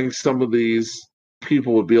never think some of these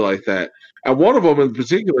people would be like that. And one of them in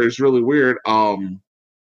particular is really weird. I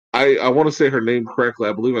want to say her name correctly.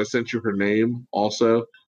 I believe I sent you her name also.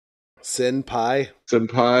 Sin Pie.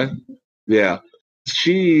 Senpai. Yeah.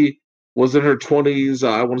 She was in her 20s.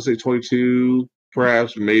 I want to say 22,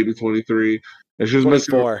 perhaps, maybe 23. And she was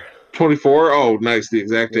messing 24. 24? Oh, nice. The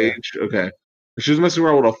exact Yeah. age. Okay. She was messing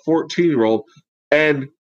around with a 14-year-old. And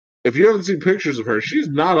if you haven't seen pictures of her, she's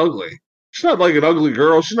not ugly. She's not like an ugly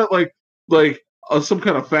girl. She's not like some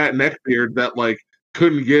kind of fat neck beard that like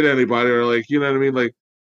couldn't get anybody or like, you know what I mean? Like,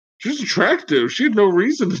 she was attractive. She had no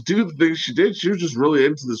reason to do the things she did. She was just really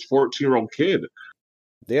into this 14-year-old kid.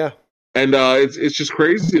 Yeah. And it's just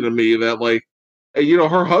crazy to me that like,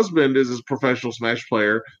 her husband is a professional Smash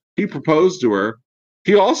player. He proposed to her.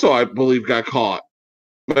 He also, I believe, got caught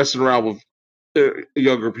messing around with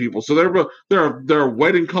younger people. So they're a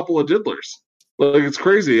wedding couple of diddlers. Like, it's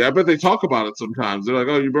crazy. I bet they talk about it sometimes. They're like,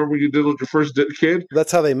 "Oh, you remember when you diddled your first kid?"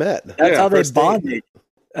 That's how they met. That's Yeah, how they first date. bonded.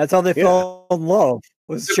 That's how they Yeah. fell in love.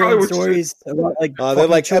 Was They sharing were- stories about like They're fucking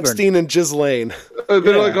like children. Epstein and Ghislaine. They're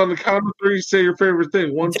Yeah. like on the count of three, say your favorite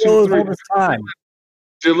thing. 1, Until it 2, was 3. over time.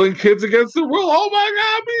 Diddling kids against the world. Oh my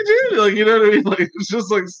god, me too. Like, you know what I mean? Like, it's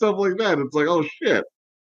just like stuff like that. It's like, oh shit.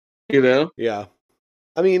 Yeah.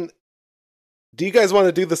 I mean, do you guys want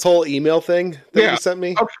to do this whole email thing that Yeah. you sent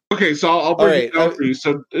me? Okay, so I'll break it All right, down for you.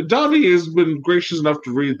 So Donnie has been gracious enough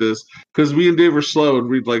to read this because me and Dave are slow and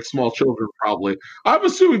read like small children. Probably, I'm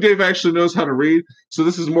assuming Dave actually knows how to read, so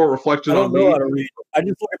this is more I reflected don't on know me. how to read. I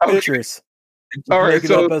just look at Okay. pictures. And just All right, make it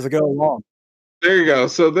so- up as I go along. There you go.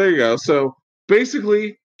 So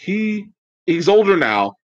basically, he's older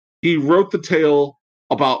now. He wrote the tale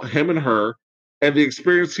about him and her and the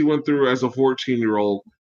experience he went through as a 14-year-old.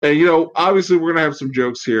 And obviously, we're gonna have some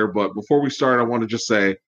jokes here, but before we start, I want to just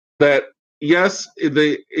say that yes,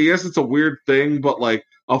 it's a weird thing, but like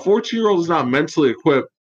a 14-year-old is not mentally equipped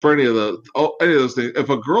for any of those things. If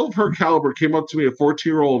a girl of her caliber came up to me, a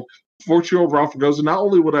 14-year-old Ralph Goza, not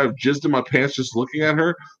only would I have jizzed in my pants just looking at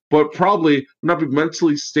her, but probably not be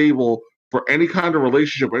mentally stable for any kind of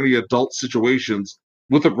relationship, any adult situations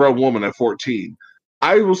with a grown woman at 14.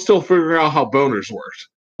 I was still figuring out how boners worked.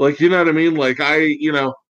 Like, you know what I mean? Like,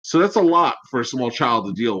 so that's a lot for a small child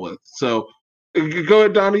to deal with. So go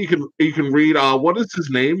ahead, Donnie. You can read. What is his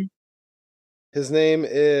name? His name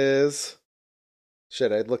is...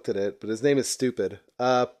 Shit, I looked at it, but his name is stupid.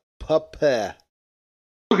 Puppe.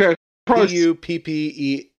 Okay. Probably,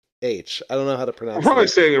 Puppeh. I don't know how to I'm pronounce probably that.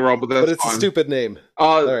 saying it wrong, but that's But it's fine. a stupid name.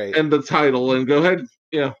 All right. And the title, and go ahead.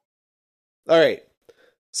 Yeah. All right.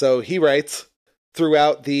 So he writes,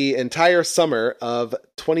 throughout the entire summer of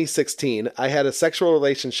 2016, I had a sexual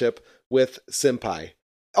relationship with Senpai.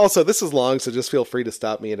 Also, this is long, so just feel free to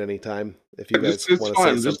stop me at any time if you guys It's want to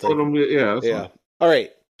fine. say Just something. let them. Yeah. That's Yeah. fine. All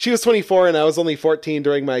right. She was 24 and I was only 14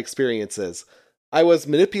 during my experiences. I was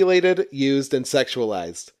manipulated, used, and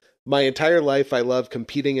sexualized. My entire life I loved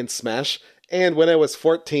competing in Smash, and when I was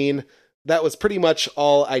 14, that was pretty much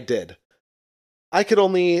all I did. I could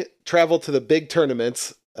only travel to the big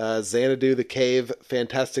tournaments, Xanadu, The Cave,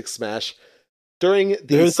 Fantastic Smash, during the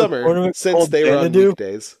There's a summer tournament since called they were on Xanadu?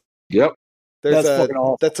 weekdays. Yep. That's fucking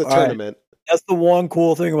awesome. That's a All right. tournament. That's the one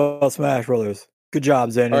cool thing about Smash Brothers. Good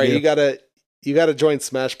job, Xanadu. All right, you gotta join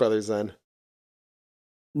Smash Brothers then.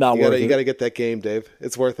 Not worth You it. gotta get that game, Dave.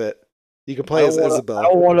 It's worth it. You can play I as don't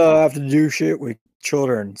Isabel. want to have to do shit with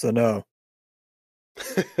children, so no.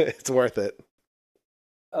 It's worth it.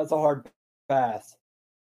 That's a hard pass.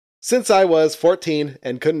 Since I was 14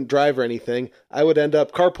 and couldn't drive or anything, I would end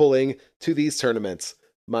up carpooling to these tournaments.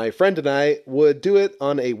 My friend and I would do it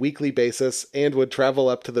on a weekly basis and would travel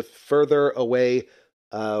up to the further away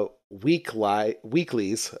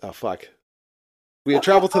weeklies. Oh, fuck. We would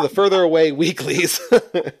travel to the further away weeklies.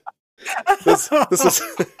 This is...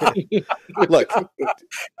 Look,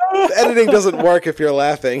 the editing doesn't work if you're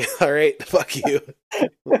laughing. All right? Fuck you.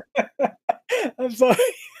 I'm sorry.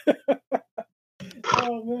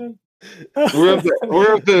 Oh, man. We're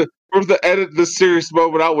have to edit this serious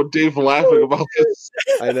moment out with Dave laughing about this.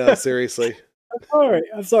 I know, seriously.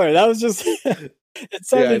 I'm sorry. That was just... It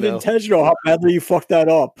sounded know. intentional how badly you fucked that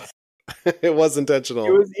up. It was intentional.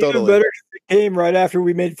 It was even Totally. better 'cause it came right after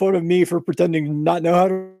we made fun of me for pretending to not know how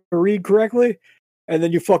to read correctly. And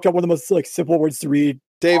then you fucked up one of the most simple words to read.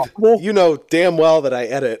 Dave, possible. you know damn well that I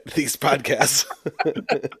edit these podcasts.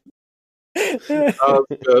 Oh,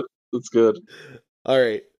 that's good. That's good. All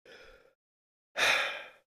right.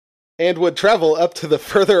 And would travel up to the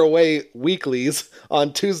further away weeklies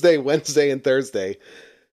on Tuesday, Wednesday, and Thursday.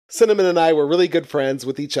 Cinnamon and I were really good friends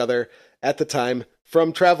with each other at the time,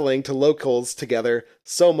 from traveling to locals together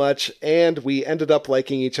so much, and we ended up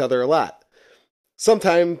liking each other a lot.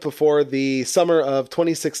 Sometime before the summer of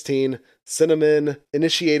 2016, Cinnamon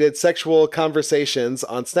initiated sexual conversations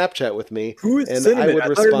on Snapchat with me, Who is and Cinnamon? I would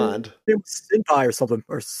thought her respond. name was Senpai or something,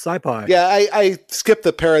 or Sci-Pi. Yeah, I skipped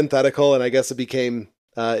the parenthetical, and I guess it became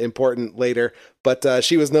important later. But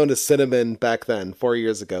she was known as Cinnamon back then, 4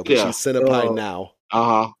 years ago. But Yeah. she's Cinnapie Oh. now.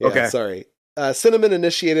 Uh-huh. Yeah, Okay. sorry. Cinnamon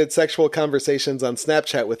initiated sexual conversations on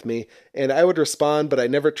Snapchat with me, and I would respond, but I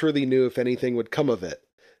never truly knew if anything would come of it.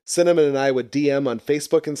 Cinnamon and I would DM on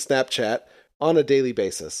Facebook and Snapchat on a daily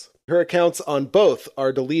basis. Her accounts on both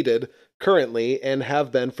are deleted currently and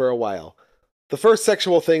have been for a while. The first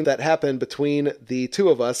sexual thing that happened between the two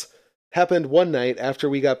of us happened one night after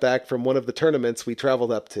we got back from one of the tournaments we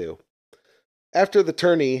traveled up to. After the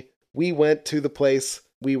tourney, we went to the place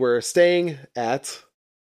we were staying at,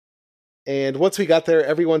 and once we got there,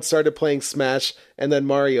 everyone started playing Smash and then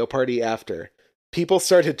Mario Party after. People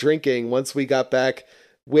started drinking once we got back,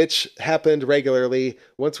 which happened regularly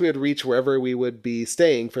once we would reach wherever we would be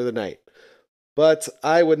staying for the night. But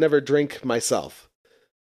I would never drink myself.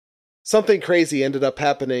 Something crazy ended up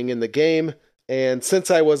happening in the game, and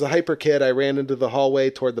since I was a hyper kid, I ran into the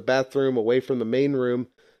hallway toward the bathroom away from the main room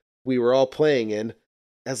we were all playing in,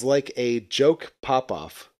 as like a joke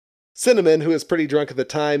pop-off. Cinnamon, who was pretty drunk at the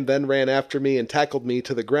time, then ran after me and tackled me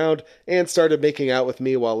to the ground and started making out with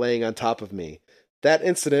me while laying on top of me. That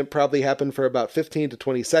incident probably happened for about 15 to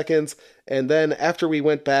 20 seconds, and then after we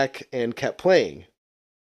went back and kept playing.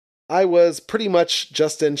 I was pretty much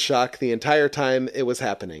just in shock the entire time it was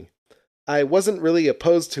happening. I wasn't really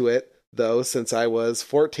opposed to it, though, since I was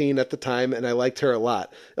 14 at the time and I liked her a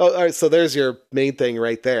lot. Oh, all right, so there's your main thing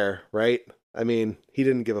right there, right? I mean, he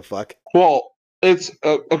didn't give a fuck. Well, it's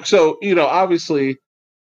so obviously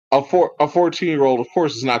a 14-year-old, of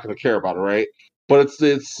course, is not going to care about it, right? But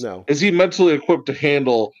it's No. Is he mentally equipped to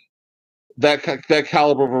handle that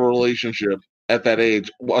caliber of a relationship at that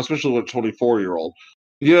age, especially with a 24-year-old?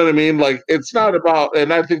 You know what I mean? Like, it's not about,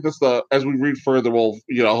 and I think as we read further,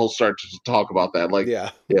 he'll start to talk about that. Like,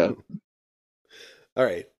 Yeah. yeah. All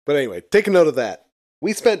right. But anyway, take a note of that.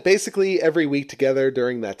 We spent basically every week together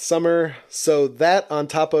during that summer, so that on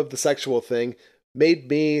top of the sexual thing made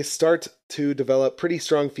me start to develop pretty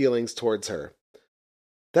strong feelings towards her.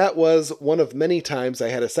 That was one of many times I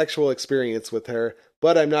had a sexual experience with her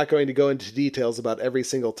but I'm not going to go into details about every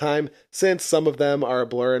single time, since some of them are a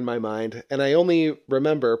blur in my mind, and I only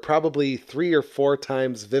remember probably 3 or 4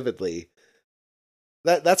 times vividly.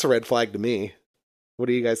 That's a red flag to me. What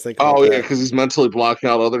do you guys think about Oh that? yeah, because he's mentally blocking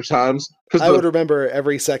out other times. I would remember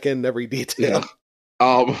every second, every detail.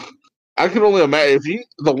 Yeah. I can only imagine if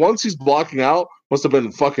the ones he's blocking out must have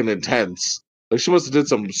been fucking intense. Like she must have did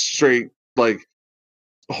some straight like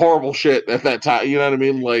horrible shit at that time. You know what I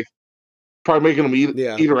mean? Like probably making him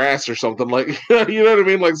eat her ass or something. Like you know what I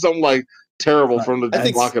mean? Like something like terrible for him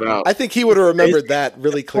to block it out. I think he would have remembered that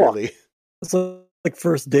really clearly. It's like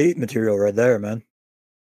first date material right there, man.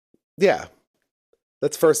 Yeah.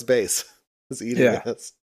 That's first base. Is eating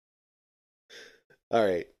us. All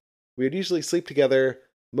right. We would usually sleep together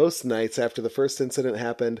most nights after the first incident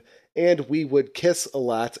happened, and we would kiss a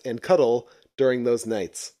lot and cuddle during those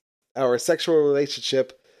nights. Our sexual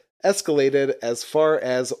relationship escalated as far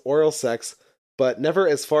as oral sex, but never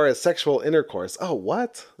as far as sexual intercourse. Oh,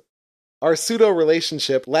 what? Our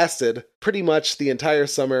pseudo-relationship lasted pretty much the entire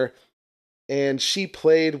summer, and she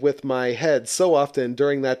played with my head so often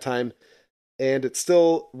during that time, and it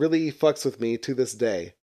still really fucks with me to this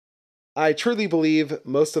day. I truly believe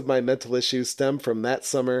most of my mental issues stem from that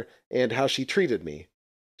summer and how she treated me.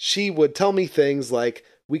 She would tell me things like,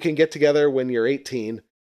 "We can get together when you're 18.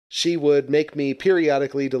 She would make me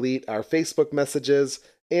periodically delete our Facebook messages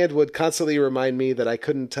and would constantly remind me that I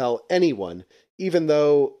couldn't tell anyone, even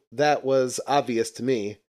though that was obvious to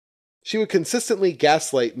me. She would consistently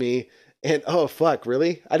gaslight me, and oh fuck,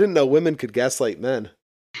 really? I didn't know women could gaslight men.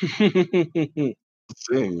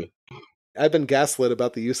 Sing. I've been gaslit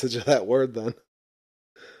about the usage of that word then.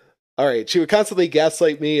 Alright, she would constantly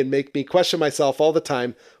gaslight me and make me question myself all the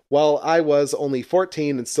time while I was only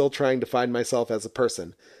 14 and still trying to find myself as a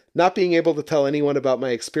person. Not being able to tell anyone about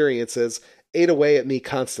my experiences ate away at me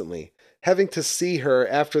constantly. Having to see her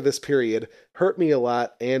after this period hurt me a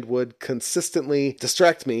lot and would consistently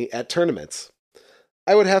distract me at tournaments.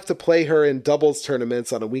 I would have to play her in doubles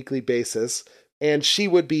tournaments on a weekly basis, and she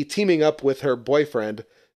would be teaming up with her boyfriend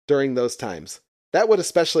during those times. That would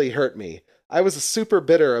especially hurt me. I was super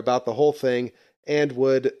bitter about the whole thing and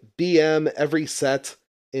would BM every set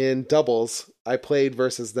in doubles I played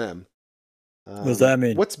versus them. What does that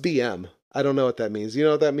mean? What's BM? I don't know what that means. You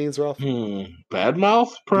know what that means, Ralph?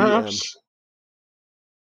 Badmouth, perhaps?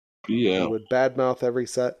 BM. You would badmouth every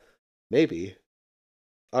set? Maybe.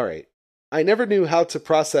 Alright. I never knew how to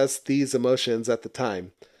process these emotions at the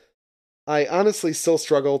time. I honestly still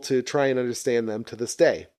struggle to try and understand them to this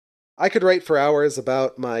day. I could write for hours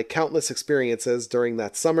about my countless experiences during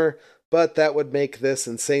that summer, but that would make this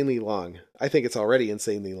insanely long. I think it's already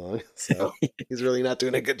insanely long, so he's really not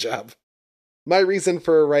doing a good job. My reason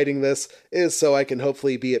for writing this is so I can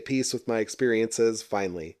hopefully be at peace with my experiences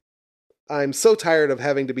finally. I'm so tired of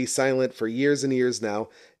having to be silent for years and years now,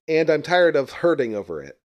 and I'm tired of hurting over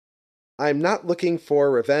it. I'm not looking for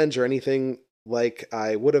revenge or anything like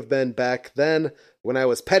I would have been back then when I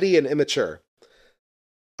was petty and immature.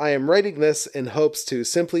 I am writing this in hopes to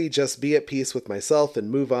simply just be at peace with myself and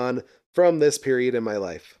move on from this period in my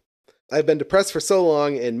life. I've been depressed for so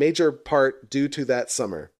long, in major part due to that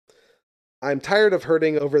summer. I'm tired of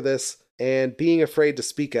hurting over this and being afraid to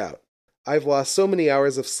speak out. I've lost so many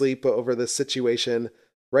hours of sleep over this situation,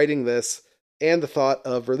 writing this, and the thought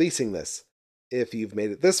of releasing this. If you've made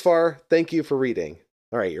it this far, thank you for reading.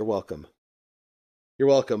 All right, you're welcome. You're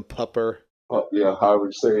welcome, pupper. Oh, yeah, however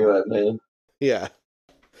you say that name. Yeah.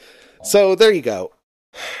 So there you go.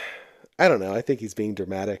 I don't know. I think he's being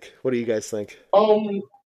dramatic. What do you guys think?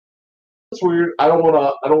 It's weird. I don't want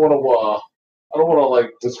to like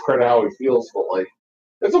discredit how he feels, but like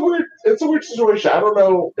it's a weird situation. I don't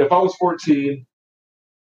know if I was 14.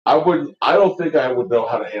 I don't think I would know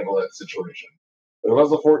how to handle that situation. If I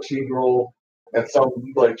was a 14-year-old and some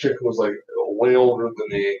like chick who was like way older than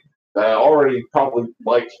me that I already probably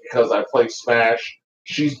liked because I play Smash.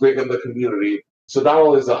 She's big in the community, so not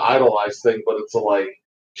only is it an idolized thing, but it's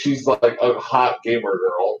she's like a hot gamer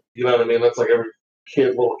girl. You know what I mean? That's like every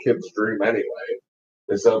little kid's dream anyway.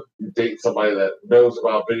 Is to date somebody that knows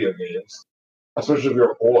about video games, especially if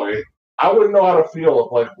you're a boy. I wouldn't know how to feel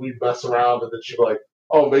if like we mess around and then she'd be like,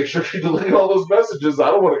 "Oh, make sure you delete all those messages.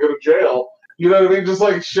 I don't want to go to jail." You know what I mean? Just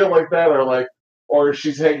like shit like that, or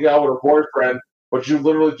she's hanging out with her boyfriend, but you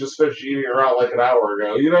literally just finished eating her out like an hour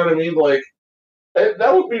ago. You know what I mean? Like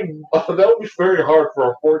that would be very hard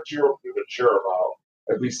for a 14-year-old to be mature about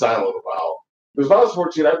and be silent about. Because if I was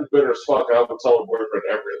 14, I'd be bitter as fuck. I would tell her boyfriend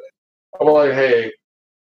everything. I'm like, "Hey,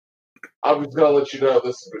 I'm just gonna let you know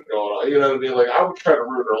this has been going on." You know what I mean? Like I would try to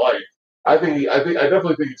ruin her life. I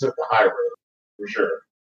definitely think he took the high road for sure.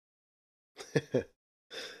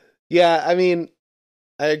 Yeah, I mean,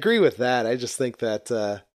 I agree with that. I just think that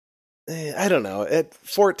I don't know. At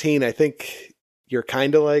 14, I think you're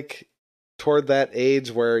kind of like toward that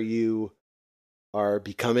age where you are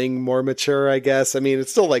becoming more mature, I guess. I mean,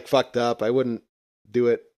 it's still like fucked up. I wouldn't do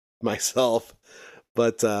it myself,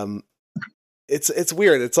 but it's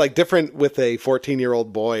weird. It's like different with a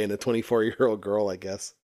 14-year-old boy and a 24-year-old girl, I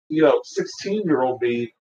guess. 16-year-old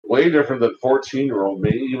me, way different than 14-year-old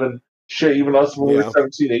me. Even us when we were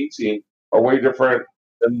 17, 18 are way different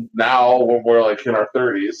than now when we're like in our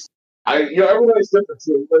 30s. Everybody's different,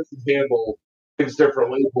 so everybody can handle things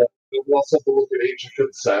differently, but we also have to look at age of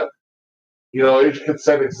consent. Age of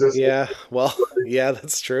consent exists. Yeah, well, yeah,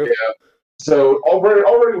 that's true. Yeah. So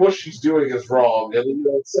already what she's doing is wrong. And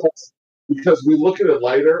it sucks because we look at it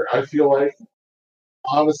lighter, I feel like,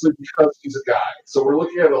 honestly, because he's a guy. So we're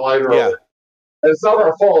looking at it lighter. Yeah. And it's not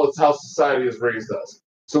our fault, it's how society has raised us.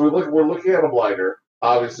 So we're looking at him lighter,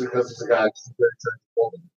 obviously, because he's a guy. He's a very attractive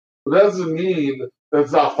woman. But that doesn't mean that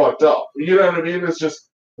it's not fucked up. You know what I mean? It's just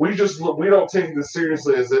we don't take this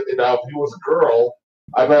seriously as it. Now, if he was a girl,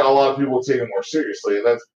 I bet a lot of people would take it more seriously, and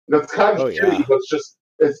that's kind of shitty. But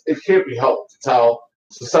it can't be helped. It's how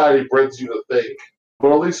society brings you to think.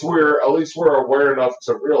 But at least we're aware enough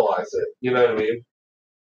to realize it. You know what I mean?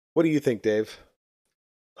 What do you think, Dave?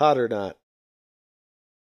 Hot or not?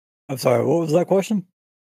 I'm sorry, what was that question?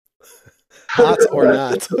 Hot or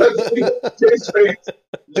not?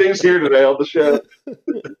 James here today on the show.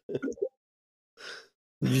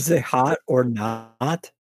 Did you say hot or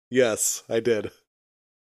not? Yes, I did.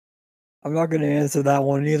 I'm not going to answer that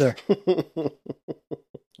one either.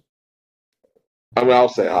 I'll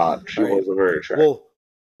say hot. She was a very attractive.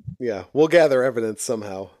 We'll gather evidence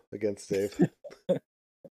somehow against Dave.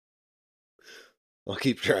 I'll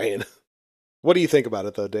keep trying. What do you think about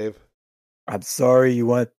it, though, Dave? I'm sorry you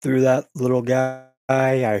went through that, little guy.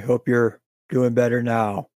 I hope you're doing better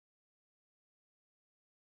now.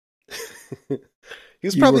 He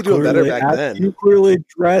was probably doing better back then. You clearly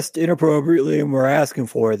dressed inappropriately and were asking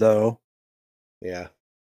for it, though. Yeah.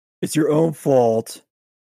 It's your own fault.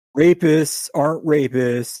 Rapists aren't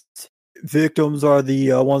rapists. Victims are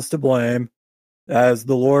the ones to blame, as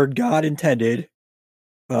the Lord God intended.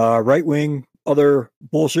 Right-wing, other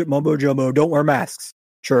bullshit mumbo-jumbo, don't wear masks.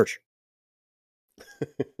 Church.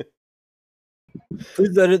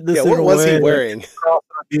 Please edit this. Yeah, what was he wearing?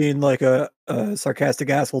 Being like a sarcastic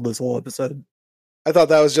asshole this whole episode. I thought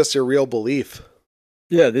that was just your real belief.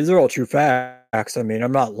 Yeah, these are all true facts. I mean,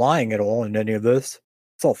 I'm not lying at all in any of this.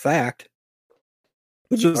 It's all fact.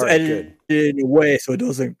 It's just edited in a way so it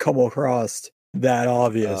doesn't come across that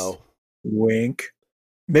obvious. Oh. Wink.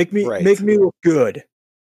 Make me look good.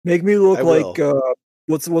 Make me look like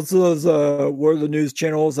what's those what are the news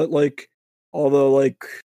channels that like all the like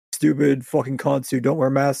stupid fucking cunts who don't wear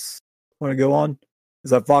masks want to go on?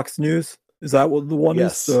 Is that Fox News? Is that what the one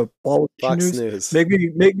is? The politician news? Make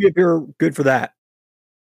me appear good for that.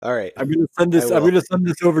 All right. I'm gonna send this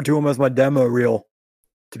over to him as my demo reel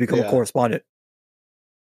to become a correspondent.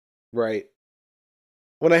 Right.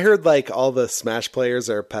 When I heard like all the Smash players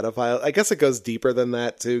are pedophiles, I guess it goes deeper than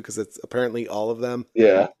that too, because it's apparently all of them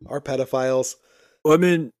are pedophiles. Well, I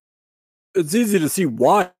mean, it's easy to see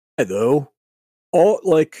why though. All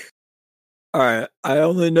right, I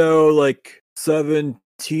only know like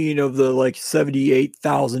 17 of the like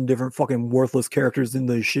 78,000 different fucking worthless characters in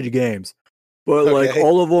the shitty games. But like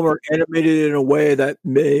all of them are animated in a way that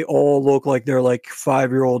may all look like they're like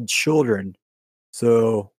 5-year-old children.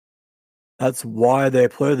 So that's why they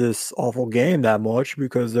play this awful game that much,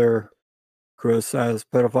 because they're criticized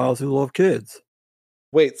pedophiles who love kids.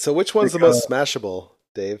 Wait, so which one's the most smashable,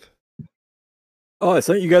 Dave? Oh, I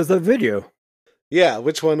sent you guys that video. Yeah,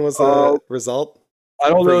 which one was the result? I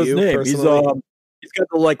don't know his name. He's got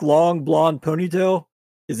the like long blonde ponytail.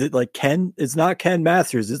 Is it like Ken? It's not Ken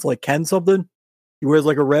Masters. It's like Ken something. He wears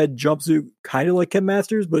like a red jumpsuit, kind of like Ken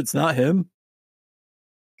Masters, but it's not him.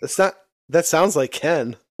 It's not. That sounds like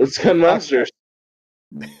Ken. It's Ken Masters.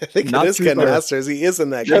 I think it is Ken Masters. He is in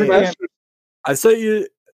that game. I saw you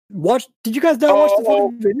watch. Did you guys not watch the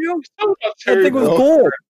fucking video? I think it was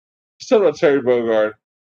gold. Still about Terry Bogard.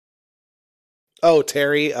 Oh,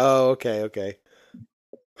 Terry. Oh, okay.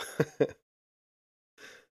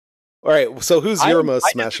 All right. So who's your most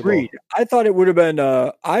smashable? I thought it would have been.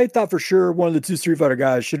 I thought for sure one of the two Street Fighter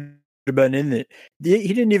guys should have been in it. He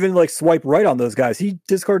didn't even like swipe right on those guys. He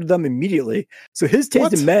discarded them immediately. So his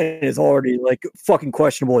taste in men is already like fucking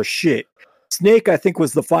questionable as shit. Snake, I think,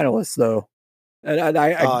 was the finalist though, and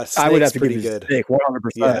I would have to give it Snake 100%.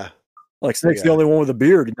 Yeah. Like Snake's the only one with a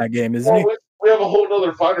beard in that game, isn't he? We have a whole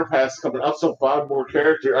other fighter pass coming up, so 5 more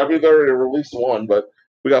characters. I mean, they already released one, but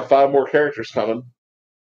We got 5 more characters coming.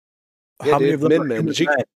 Yeah, How many dude, of them are Min-Min.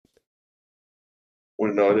 human men? We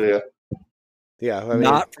have no idea. Yeah, I mean,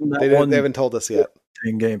 Not from that they one haven't told us yet.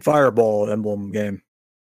 game, Fireball Emblem game.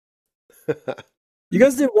 You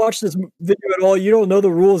guys didn't watch this video at all. You don't know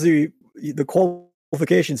the rules, the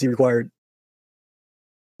qualifications he required.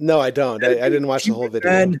 No, I don't. I didn't watch the whole video.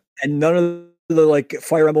 And none of the like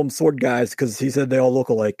Fire Emblem sword guys, because he said they all look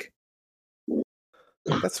alike.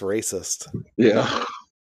 That's racist. Yeah.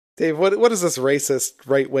 Dave, what is this racist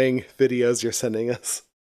right-wing videos you're sending us?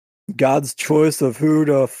 God's choice of who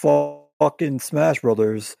to fucking Smash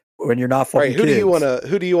Brothers when you're not fucking All right, who kids.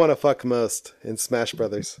 do you wanna fuck most in Smash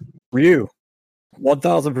Brothers? Ryu,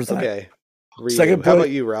 1000%. Okay. Ryu. Second How place, about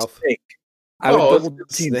you, Ralph? Snake. I would Oh, double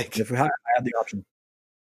team Snake. if I had the option.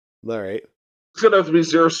 All right. It's going to have to be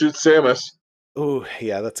Zero Suit Samus. Oh,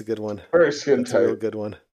 yeah, that's a good one. Very skin That's a real tight. good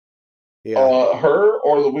one. Yeah. Her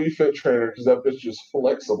or the Wii Fit trainer, because that bitch is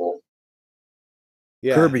flexible.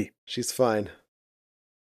 Yeah. Kirby. She's fine.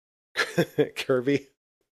 Kirby.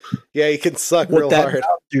 Yeah, he can suck What real that hard.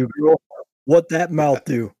 mouth do, girl? What that mouth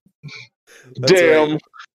do? That's Damn. right.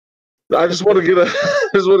 I just want to get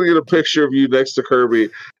a picture of you next to Kirby,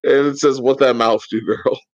 and it says, "What that mouth do,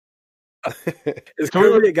 girl?" Is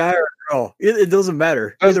Kirby a guy or a girl? It doesn't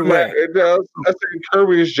matter. Either way. It does. I think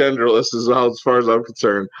Kirby is genderless, as far as I'm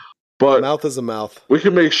concerned. But Mouth is a mouth. we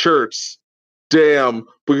can make shirts. Damn,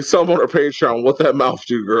 we can sell them on our Patreon. What that mouth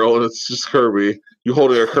do, girl? And it's just Kirby. You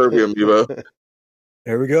holding a Kirby amiibo.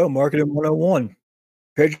 There we go. Marketing 101.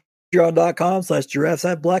 Patreon.com/giraffes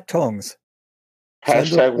have black tongues.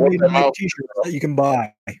 Hashtag what that mouth. T-shirts that you can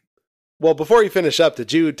buy. Well, before you finish up,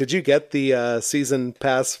 did you get the season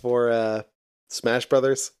pass for Smash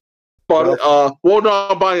Brothers? But well, no,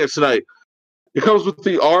 I'm buying it tonight. It comes with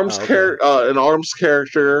the arms an arms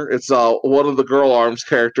character. It's one of the girl arms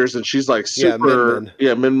characters, and she's like super.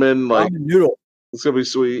 Yeah, Min-Min. Like Noodle. It's gonna be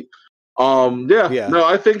sweet. Yeah. No,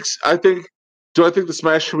 I think. Do I think the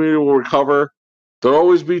Smash community will recover? There'll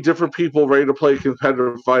always be different people ready to play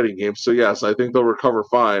competitive fighting games. So yes, I think they'll recover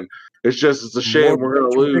fine. It's a shame we're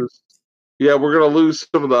gonna lose. Yeah, we're gonna lose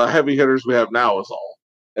some of the heavy hitters we have now. Is all.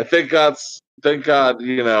 And thank God.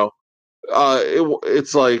 You know,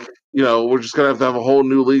 it's like, you know, we're just gonna have a whole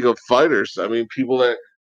new league of fighters. I mean, people that,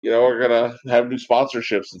 you know, are gonna have new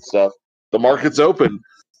sponsorships and stuff. The market's open.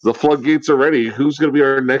 The floodgates are ready. Who's gonna be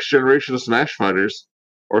our next generation of Smash fighters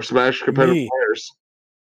or Smash competitive players?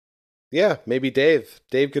 Yeah, maybe Dave.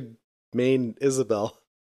 Dave could main Isabelle.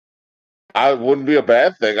 I wouldn't be a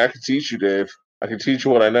bad thing. I could teach you, Dave. I can teach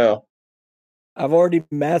you what I know. I've already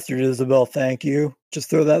mastered Isabelle, thank you. Just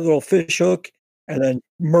throw that little fish hook and then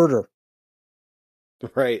murder.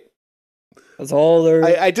 Right. That's all there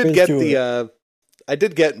is. I did get I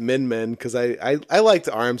did get Min-Min because I liked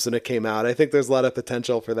ARMS when it came out. I think there's a lot of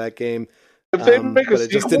potential for that game. If they make a but sequel,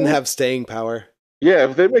 it just didn't have staying power. Yeah,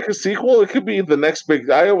 if they make a sequel, it could be the next big.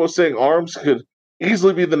 I was saying ARMS could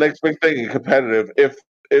easily be the next big thing in competitive. If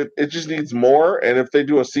it just needs more, and if they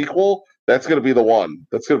do a sequel, that's going to be the one.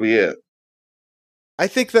 That's going to be it. I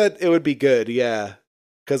think that it would be good, yeah,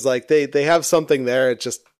 because like they have something there. It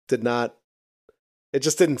just didn't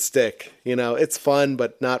stick. You know, it's fun,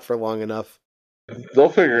 but not for long enough. They'll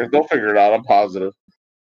figure it out. I'm positive.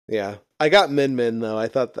 Yeah, I got Min-Min though. I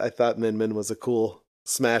thought Min-Min was a cool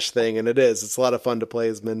Smash thing, and it is. It's a lot of fun to play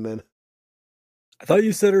as Min-Min. I thought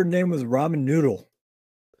you said her name was Ramen Noodle.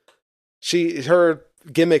 Her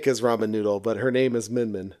gimmick is Ramen Noodle, but her name is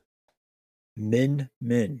Min-Min. Min.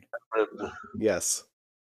 Yes.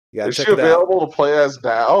 Yeah. Is she available to play as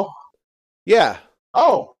now? Yeah.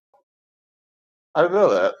 Oh, I didn't know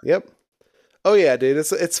that. Yep. Oh yeah, dude.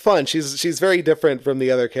 It's fun. She's very different from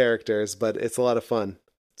the other characters, but it's a lot of fun.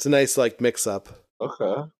 It's a nice like mix up.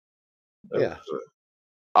 Okay. Yeah.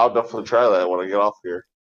 I'll definitely try that when I get off here.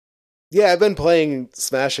 Yeah, I've been playing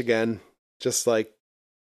Smash again, just like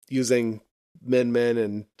using Min-Min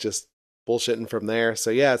and just bullshitting from there. So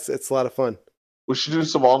yeah, it's a lot of fun. We should do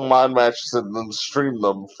some online matches and then stream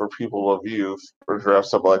them for people to view for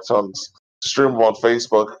Drafts Up Black Tongues. Stream them on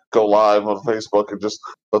Facebook, go live on Facebook, and just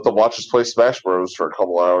let them watch us play Smash Bros. For a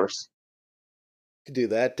couple hours. You can do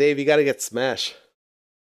that. Dave, you got to get Smash.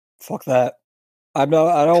 Fuck that. I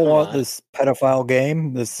don't want this pedophile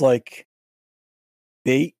game. This like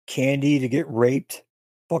bait candy to get raped.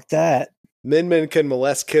 Fuck that. Min-Min can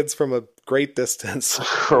molest kids from a great distance.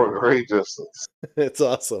 From a great distance. It's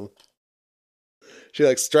awesome. She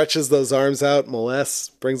like stretches those arms out, molests,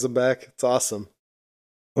 brings them back. It's awesome.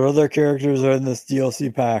 What other characters are in this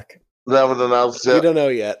DLC pack? They haven't announced yet. We don't know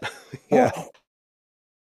yet. Yeah. Oh.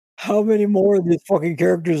 How many more of these fucking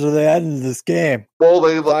characters are they adding to this game? Well,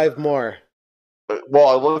 they 5 more. Well,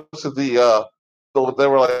 I looked at they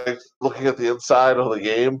were like looking at the inside of the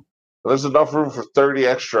game. And there's enough room for 30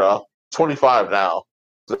 extra, 25 now.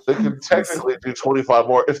 So they could technically do 25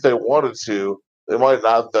 more if they wanted to. They might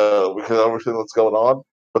not, though, because of everything that's going on.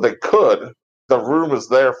 But they could. The room is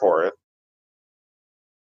there for it.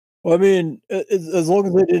 Well, I mean, as long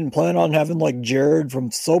as they didn't plan on having like Jared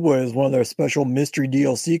from Subway as one of their special mystery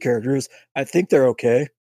DLC characters, I think they're okay.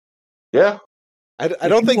 Yeah. I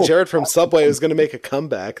don't think Jared from Subway is going to make a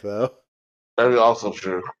comeback, though. That'd be also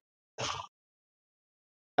true.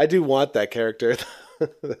 I do want that character.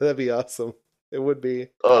 That'd be awesome. It would be.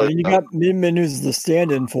 I mean, you got Min Min, who's the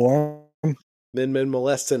stand-in for him. Min Min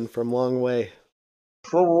Molestin from Long Way.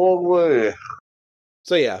 From Long Way.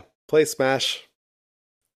 So yeah, play Smash.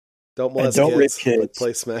 Don't molest don't rape kids, kids. but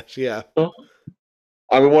play Smash. Yeah.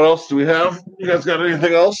 I mean, what else do we have? You guys got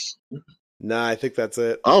anything else? Nah, I think that's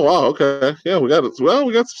it. Oh wow, okay, yeah, we got it. Well,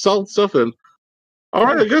 we got some solid stuff in. All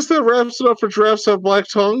right, I guess that wraps it up for Giraffes Have Black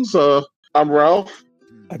Tongues. I'm Ralph.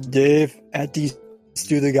 I'm Dave at the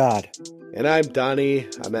Stu the God, and I'm Donnie.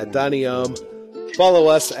 I'm at Donnie Ohm. Follow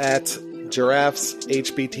us at Giraffes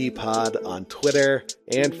HBT Pod on Twitter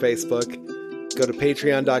and Facebook. Go to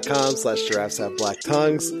patreon.com/Giraffes Have Black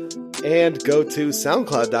Tongues and go to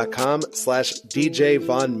soundcloud.com/DJ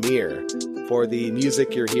Von Meer for the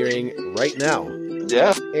music you're hearing right now.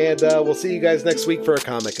 Yeah. And we'll see you guys next week for a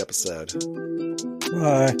comic episode.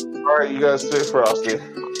 bye. All right, you guys stay frosty.